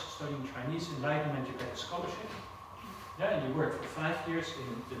 because studying Chinese in Leiden meant you get a scholarship. Yeah, and you work for 5 years in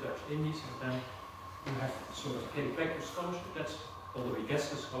the Dutch Indies, and then you have sort of paid back your scholarship. That's, although he gets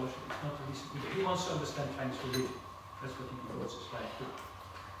the scholarship, it's not the reason either. He wants to understand Chinese religion. That's what he devotes his life to.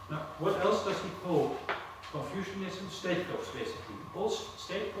 Now, what else does he call Confucianism, state codes basically. All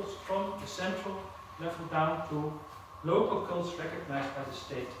state codes from the central level down to local cults recognized by the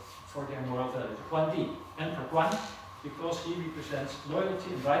state for their moral value. The Guandi, Emperor Guan, because he represents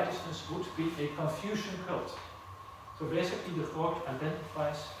loyalty and righteousness, would be a Confucian cult. So basically the quote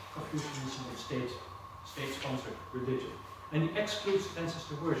identifies Confucianism with state-sponsored religion. And he excludes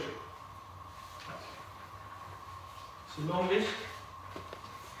ancestor worship. It's a long list.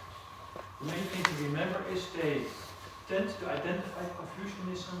 The main thing to remember is they tend to identify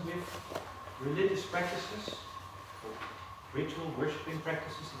Confucianism with religious practices, or ritual worshipping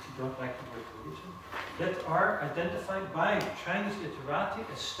practices, if you don't like the word religion, that are identified by Chinese literati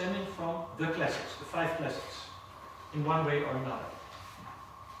as stemming from the classics, the 5 classics, in one way or another.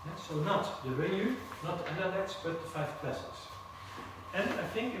 Yeah, so not the Renyu, not the Analects, but the 5 classics. And I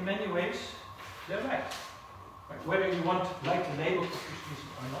think in many ways they're right. Whether you want to like to label Confucianism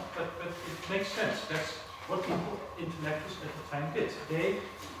or not, but it makes sense. That's what people, intellectuals at the time did. They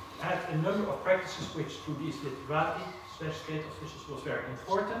had a number of practices which to these literati / state officials was very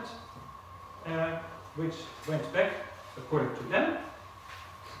important, which went back, according to them,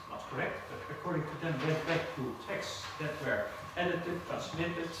 not correct, but according to them, went back to texts that were edited,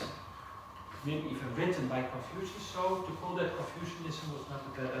 transmitted, maybe even written by Confucius, so to call that Confucianism was not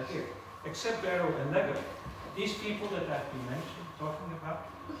a bad idea. Except Barrow and Legger, these people that I've been talking about,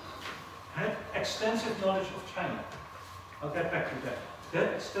 had extensive knowledge of China. I'll get back to that. They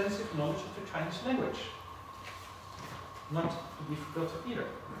had extensive knowledge of the Chinese language. Not to be forgotten either.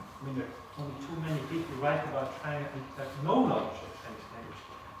 I mean, there are only too many people who write about China and have no knowledge of Chinese language.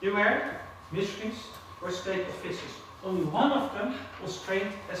 They were missionaries or state officials. Only one of them was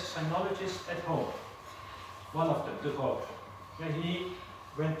trained as a sinologist at home. One of them, the Groot. He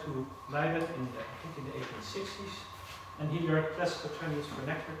went to Leiden in the 1860s, and he learned classical Chinese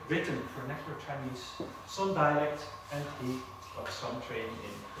vernacular, written vernacular Chinese, some dialect, and he got some training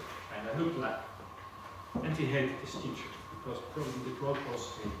in China looked like. And he hated his teacher, because probably the Groot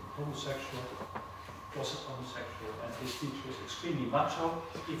was a homosexual, and his teacher was extremely macho.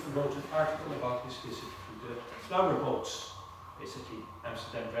 He even wrote an article about his visit to the flower boats, basically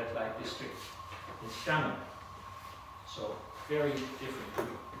Amsterdam red light district in Shannon. So very different.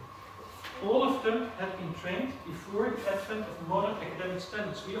 All of them had been trained before the advent of modern academic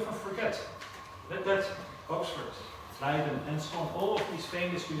standards. We often forget that Oxford, Leiden, and so on, all of these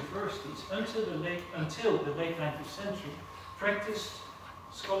famous universities, until the late 19th century, practiced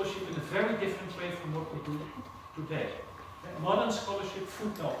scholarship in a very different way from what we do today. Modern scholarship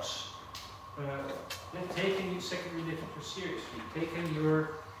footnotes, taking secondary literature seriously, taking your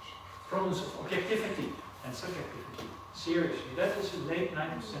problems of objectivity and subjectivity seriously. That is a late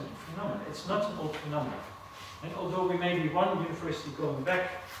 19th century phenomenon. It's not an old phenomenon. And although we may be one university going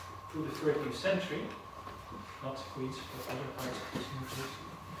back to the 13th century, not Queen's, but other parts of this university,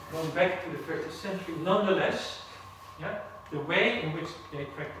 going back to the 13th century, nonetheless, the way in which they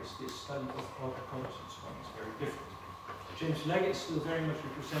practice this study of watercolors and so on is very different. James Legge is still very much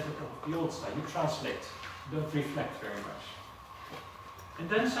representative of the old style. You translate, you don't reflect very much. And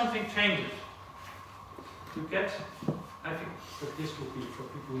then something changes. You get, I think that this would be for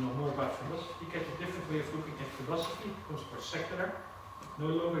people who know more about philosophy, you get a different way of looking at philosophy. It becomes more secular, no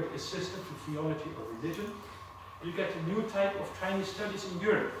longer assistant to theology or religion. You get a new type of Chinese studies in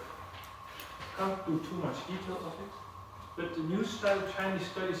Europe. I can't do too much detail of it, but the new style of Chinese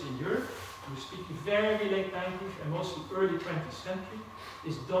studies in Europe, we speak the very late 19th and mostly early 20th century,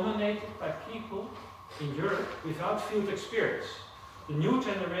 is dominated by people in Europe without field experience. The new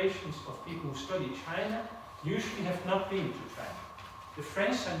generations of people who study China usually have not been to China. The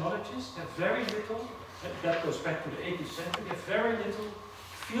French sinologists have very little, that goes back to the 18th century, they have very little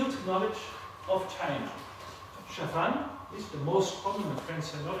field knowledge of China. Chavannes is the most prominent French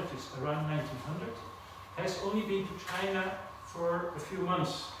sinologist around 1900, has only been to China for a few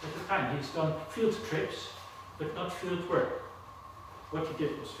months at a time. He's done field trips, but not field work. What he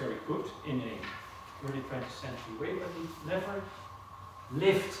did was very good in an early 20th century way, but he never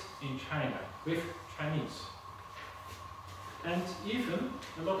lived in China with Chinese. And even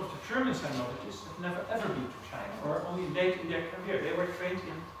a lot of the German sinologists have never ever been to China, or only late in their career. They were trained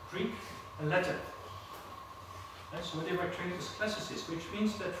in Greek and Latin. And so they were trained as classicists, which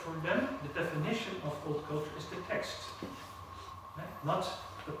means that for them, the definition of old culture is the text. Not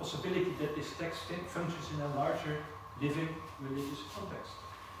the possibility that this text functions in a larger, living, religious context.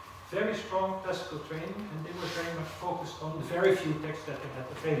 Very strong classical training, and they were very much focused on the very few texts that they had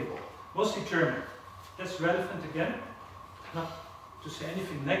available. Mostly German. That's relevant again, not to say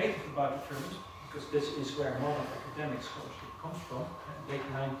anything negative about the Germans, because this is where modern academic scholarship comes from, late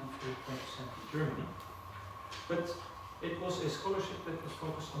 19th, 20th century Germany. But it was a scholarship that was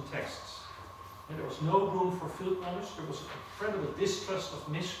focused on texts. And there was no room for field knowledge. There was an incredible distrust of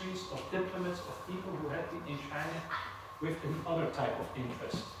mysteries, of diplomats, of people who had been in China with another type of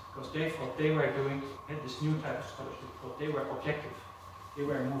interest. Because they thought they were doing this new type of scholarship, but they were objective. They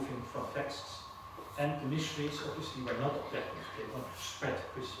were moving from texts. And the mysteries obviously were not objective. They wanted to spread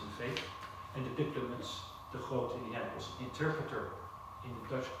Christian faith. And the diplomats, the Groot in the end was an interpreter in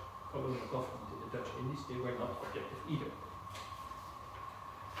the Dutch colonial government in the Dutch Indies. They were not objective either.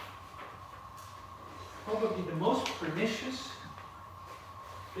 Probably the most pernicious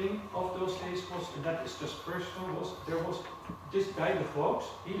thing of those days was, and that is just personal, was there was this guy, the Groot,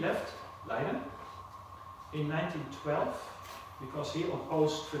 he left Leiden in 1912 because he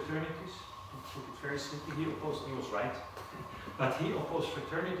opposed fraternities. To put it very simply, he was right, but he opposed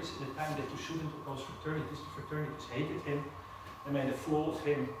fraternities in the time that you shouldn't oppose fraternities. The fraternities hated him and made a fool of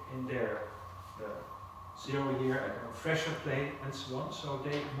him in their 0-year fresher play and so on. So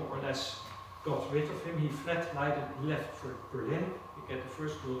they more or less got rid of him. He fled Leiden, he left for Berlin. You get the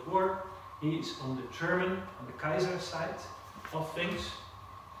First World War. He is on the German, on the Kaiser side of things.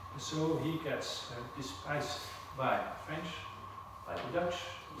 And so he gets despised by French, by the Dutch.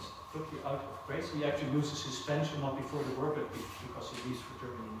 He's totally out of grace. He actually loses his pension not before the war, but because he leaves for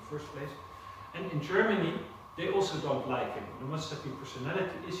Germany in the first place. And in Germany, they also don't like him. There must have been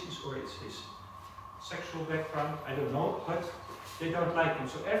personality issues, or it's his sexual background, I don't know, but they don't like him.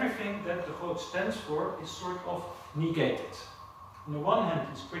 So everything that the Groot stands for is sort of negated. On the one hand,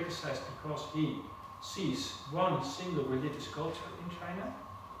 he's criticized because he sees one single religious culture in China.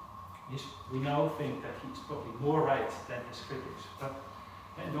 We now think that he's probably more right than his critics. But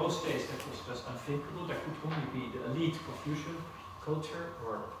in those days, that was just unthinkable. There could only be the elite Confucian culture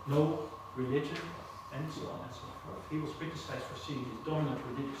or no religion, and so on and so forth. He was criticized for seeing the dominant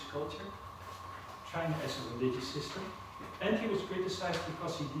religious culture, China as a religious system, and he was criticized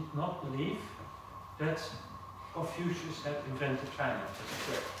because he did not believe that Confucius had invented China,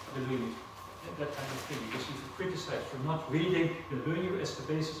 the Lunyu, that kind of thing. Because he was criticized for not reading the Lunyu as the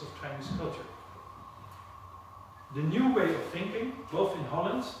basis of Chinese culture. The new way of thinking, both in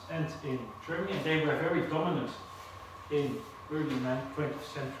Holland and in Germany, and they were very dominant in early 20th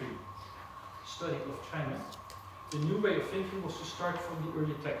century study of China. The new way of thinking was to start from the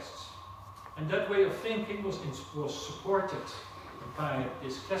early texts. And that way of thinking was supported by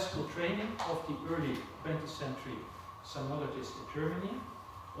this classical training of the early 20th century Psalmologists in Germany,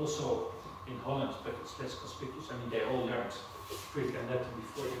 also in Holland, but it's less conspicuous. I mean, they all learned Greek and Latin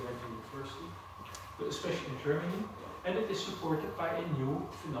before they went to university, but especially in Germany. And it is supported by a new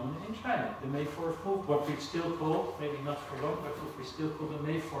phenomenon in China, the May 4th movement, what we still call, maybe not for long, but what we still call the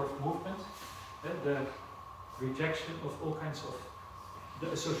May 4th movement, the rejection of all kinds of the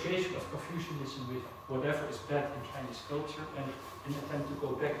association of Confucianism with whatever is bad in Chinese culture, and an attempt to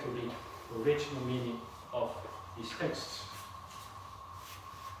go back to the original meaning of these texts.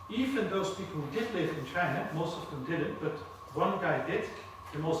 Even those people who did live in China, most of them didn't, but one guy did,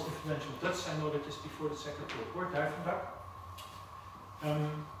 the most influential Dutch sinologist before the Second World War, Duivenbach.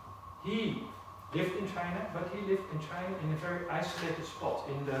 He lived in China, but he lived in China in a very isolated spot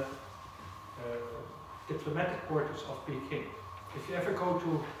in the diplomatic quarters of Peking. If you ever go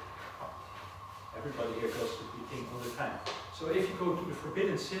to, everybody here goes to Peking all the time. So if you go to the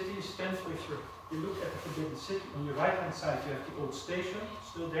Forbidden City, stand with you look at the Forbidden City, on your right hand side you have the old station,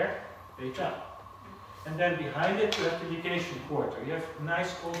 still there, Beijing. And then behind it you have the legation quarter. You have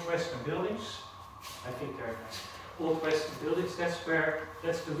nice old Western buildings. I think they're nice. Old Western buildings, that's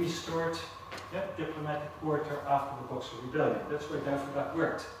the restored diplomatic quarter after the Boxer Rebellion. That's where Duivenbach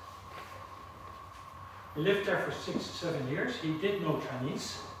worked. He lived there for 6 to 7 years. He did know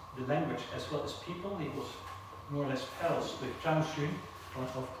Chinese, the language as well as people. He was more or less pals with Zhang Xun, one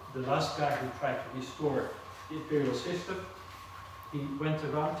of the last guy who tried to restore the imperial system. He went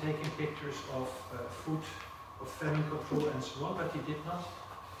around taking pictures of food, of famine control and so on, but he did not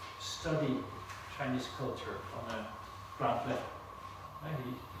study Chinese culture on a ground level.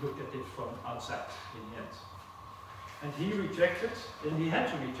 He looked at it from outside in the end. And he rejected, and he had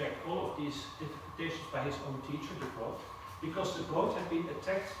to reject all of these interpretations by his own teacher, the Groot, because the Groot had been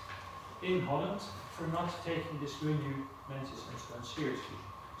attacked in Holland for not taking this Lunyu mensis and so on seriously.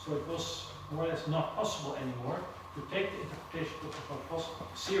 So it was more or less not possible anymore to take the interpretation of the Groot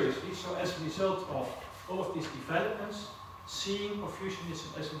seriously. So as a result of all of these developments, seeing Confucianism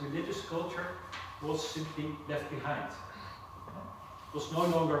as a religious culture was simply left behind. It was no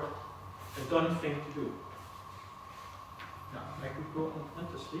longer a done thing to do. Now, I could go on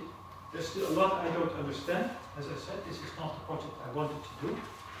endlessly. There's still a lot I don't understand. As I said, this is not the project I wanted to do.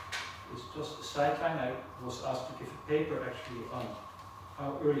 It's just a sideline. I was asked to give a paper actually on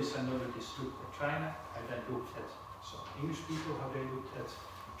how early Sinologists looked at China. I then looked at some English people, how they looked at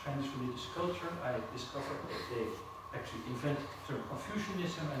Chinese religious culture. I discovered that they actually invented the term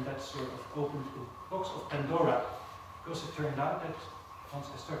Confucianism, and that sort of opened the box of Pandora, because it turned out that once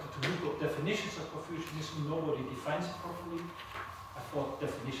I started to look up definitions of Confucianism, nobody defines it properly. I thought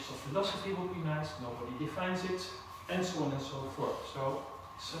definitions of philosophy would be nice, nobody defines it, and so on and so forth. So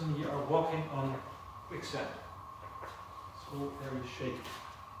suddenly you are walking on quicksand. It's all very shaky.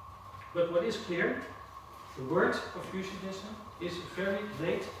 But what is clear, the word Confucianism is a very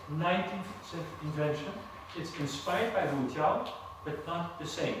late 19th century invention. It's inspired by Wu Jiao, but not the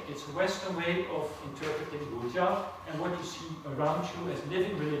same. It's a Western way of interpreting Wu Jiao and what you see around you as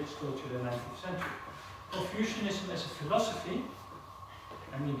living religious culture in the 19th century. Confucianism as a philosophy,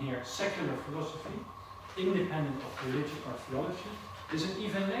 I mean here secular philosophy, independent of religion or theology, is an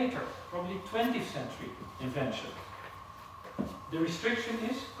even later, probably 20th century invention. The restriction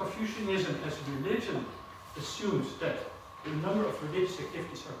is Confucianism as a religion assumes that a number of religious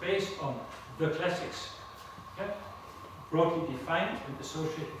activities are based on the classics, broadly defined and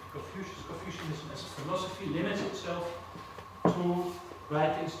associated with Confucius. Confucianism as a philosophy limits itself to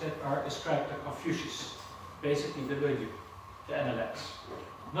writings that are ascribed to Confucius, basically the Analects,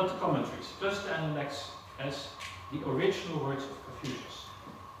 not the commentaries, just the Analects as the original words of Confucius,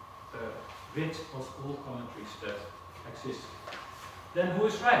 the writ of all commentaries that exist. Then who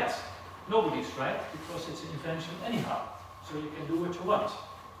is right? Nobody is right, because it's an invention anyhow, so you can do what you want.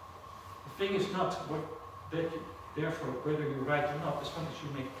 The thing is not therefore whether you're right or not, as long as you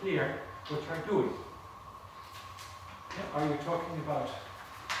make clear what you're doing. Are you talking about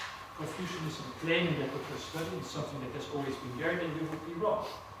Confucianism claiming that what you're studying is something that has always been there, then you would be wrong.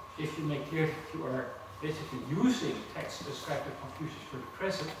 If you make clear that you are basically using texts ascribed to Confucius for the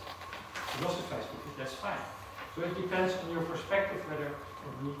present, philosophize with it, that's fine. So it depends on your perspective whether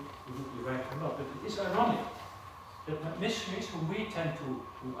you would be right or not. But it is ironic that missionaries whom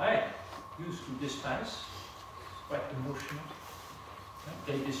I used to despise, quite emotional,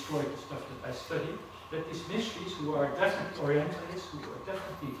 they destroyed the stuff that I studied, that these mysteries who are definitely Orientalists, who are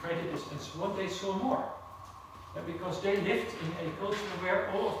definitely prejudiced and so on, they saw more. Because they lived in a culture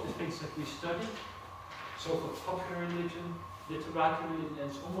where all of the things that we study, so-called popular religion, literary religion,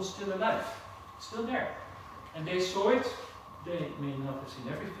 is almost still alive, still there. And they saw it, they may not have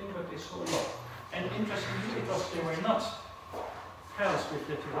seen everything, but they saw a lot. And interestingly, because they were not pals with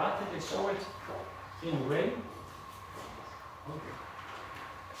literati, they saw it in a way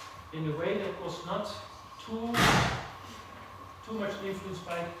that was not too much influenced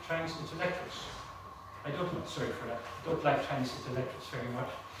by Chinese intellectuals. I don't like Chinese intellectuals very much.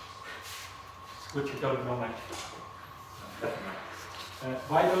 It's good you don't know my...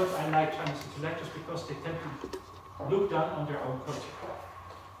 why don't I like Chinese intellectuals? Because they tend to look down on their own culture.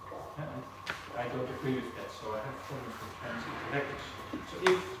 I don't agree with that, so I have problems with Chinese intellectuals. So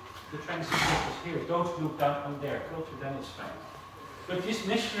if the Chinese intellectuals here don't look down on their culture, then it's fine. But these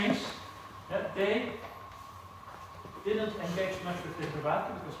missionaries, they didn't engage much with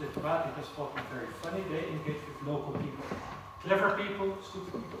literati, because literati just thought them very funny. They engaged with local people. Clever people,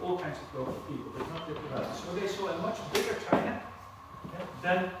 stupid people, all kinds of local people, but not literati. So they saw a much bigger China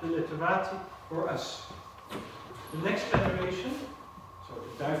than the literati or us. The next generation, so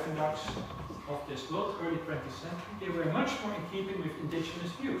the Duivendaks of this world, early 20th century, they were much more in keeping with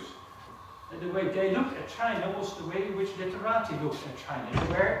indigenous views. And the way they looked at China was the way in which literati looked at China.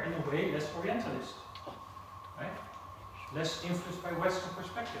 They were, in a way, less Orientalist, right? Less influenced by Western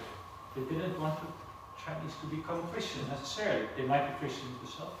perspective. They didn't want Chinese to become Christian necessarily. They might be Christians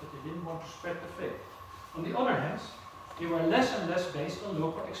themselves, but they didn't want to spread the faith. On the other hand, they were less and less based on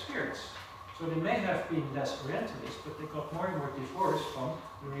local experience. So they may have been less Orientalist, but they got more and more divorced from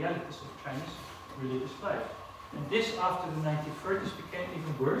the realities of Chinese religious life. And this, after the 1930s, became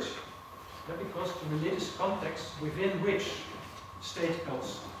even worse, because the religious context within which state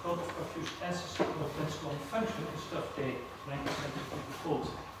cults, cult of Confucius ancestry, and so on function, the stuff they 19th century people called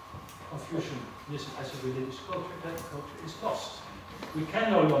Confucianism as a religious culture, that culture is lost. We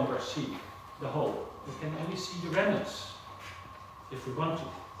can no longer see the whole. We can only see the remnants, if we want to.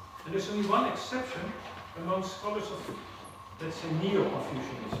 And there's only one exception among scholars of, let's say,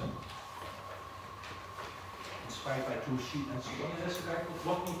 Neo-Confucianism, inspired by Zhu Xi and so on, and that's a guy called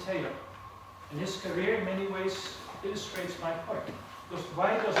Rodney Taylor. And his career, in many ways, illustrates my point. Because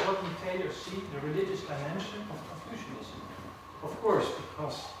why does Rodney Taylor see the religious dimension of Confucianism? Of course,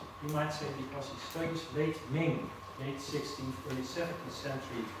 because, you might say, because he studies late Ming, late 16th, early 17th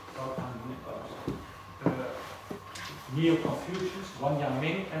century, Neo-Confucians,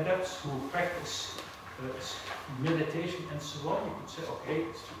 Wanyaming adepts who practice meditation and so on. You could say, okay,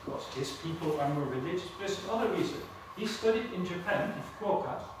 it's because his people are more religious. There's another reason. He studied in Japan, in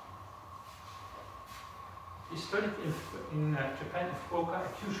Fukuoka. He studied in Japan, in Fukuoka,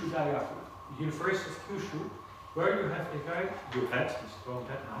 at Kyushu Daigaku, the University of Kyushu, where you have a guy, he's gone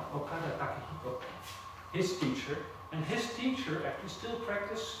dead now, Okada Takehiko, his teacher, and his teacher actually still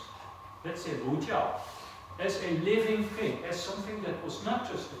practiced, let's say, Rujiao, as a living thing, as something that was not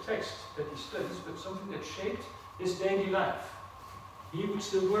just a text that he studies, but something that shaped his daily life. He would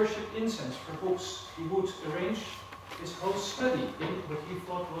still worship incense for books. He would arrange his whole study in what he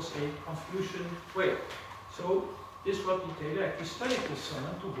thought was a Confucian way. So this is what he actually studied with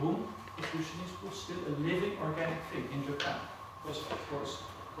someone to whom Confucianism was still a living organic thing in Japan. Because of course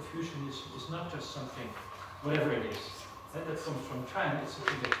Confucianism is not just something, whatever it is. That comes from China. It's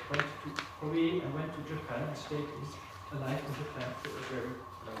something that went to Korea and went to Japan and stayed alive in Japan for a very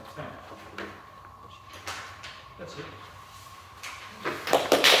long time. That's it. Are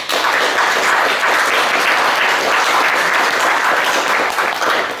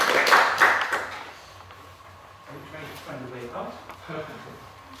you trying to find a way out?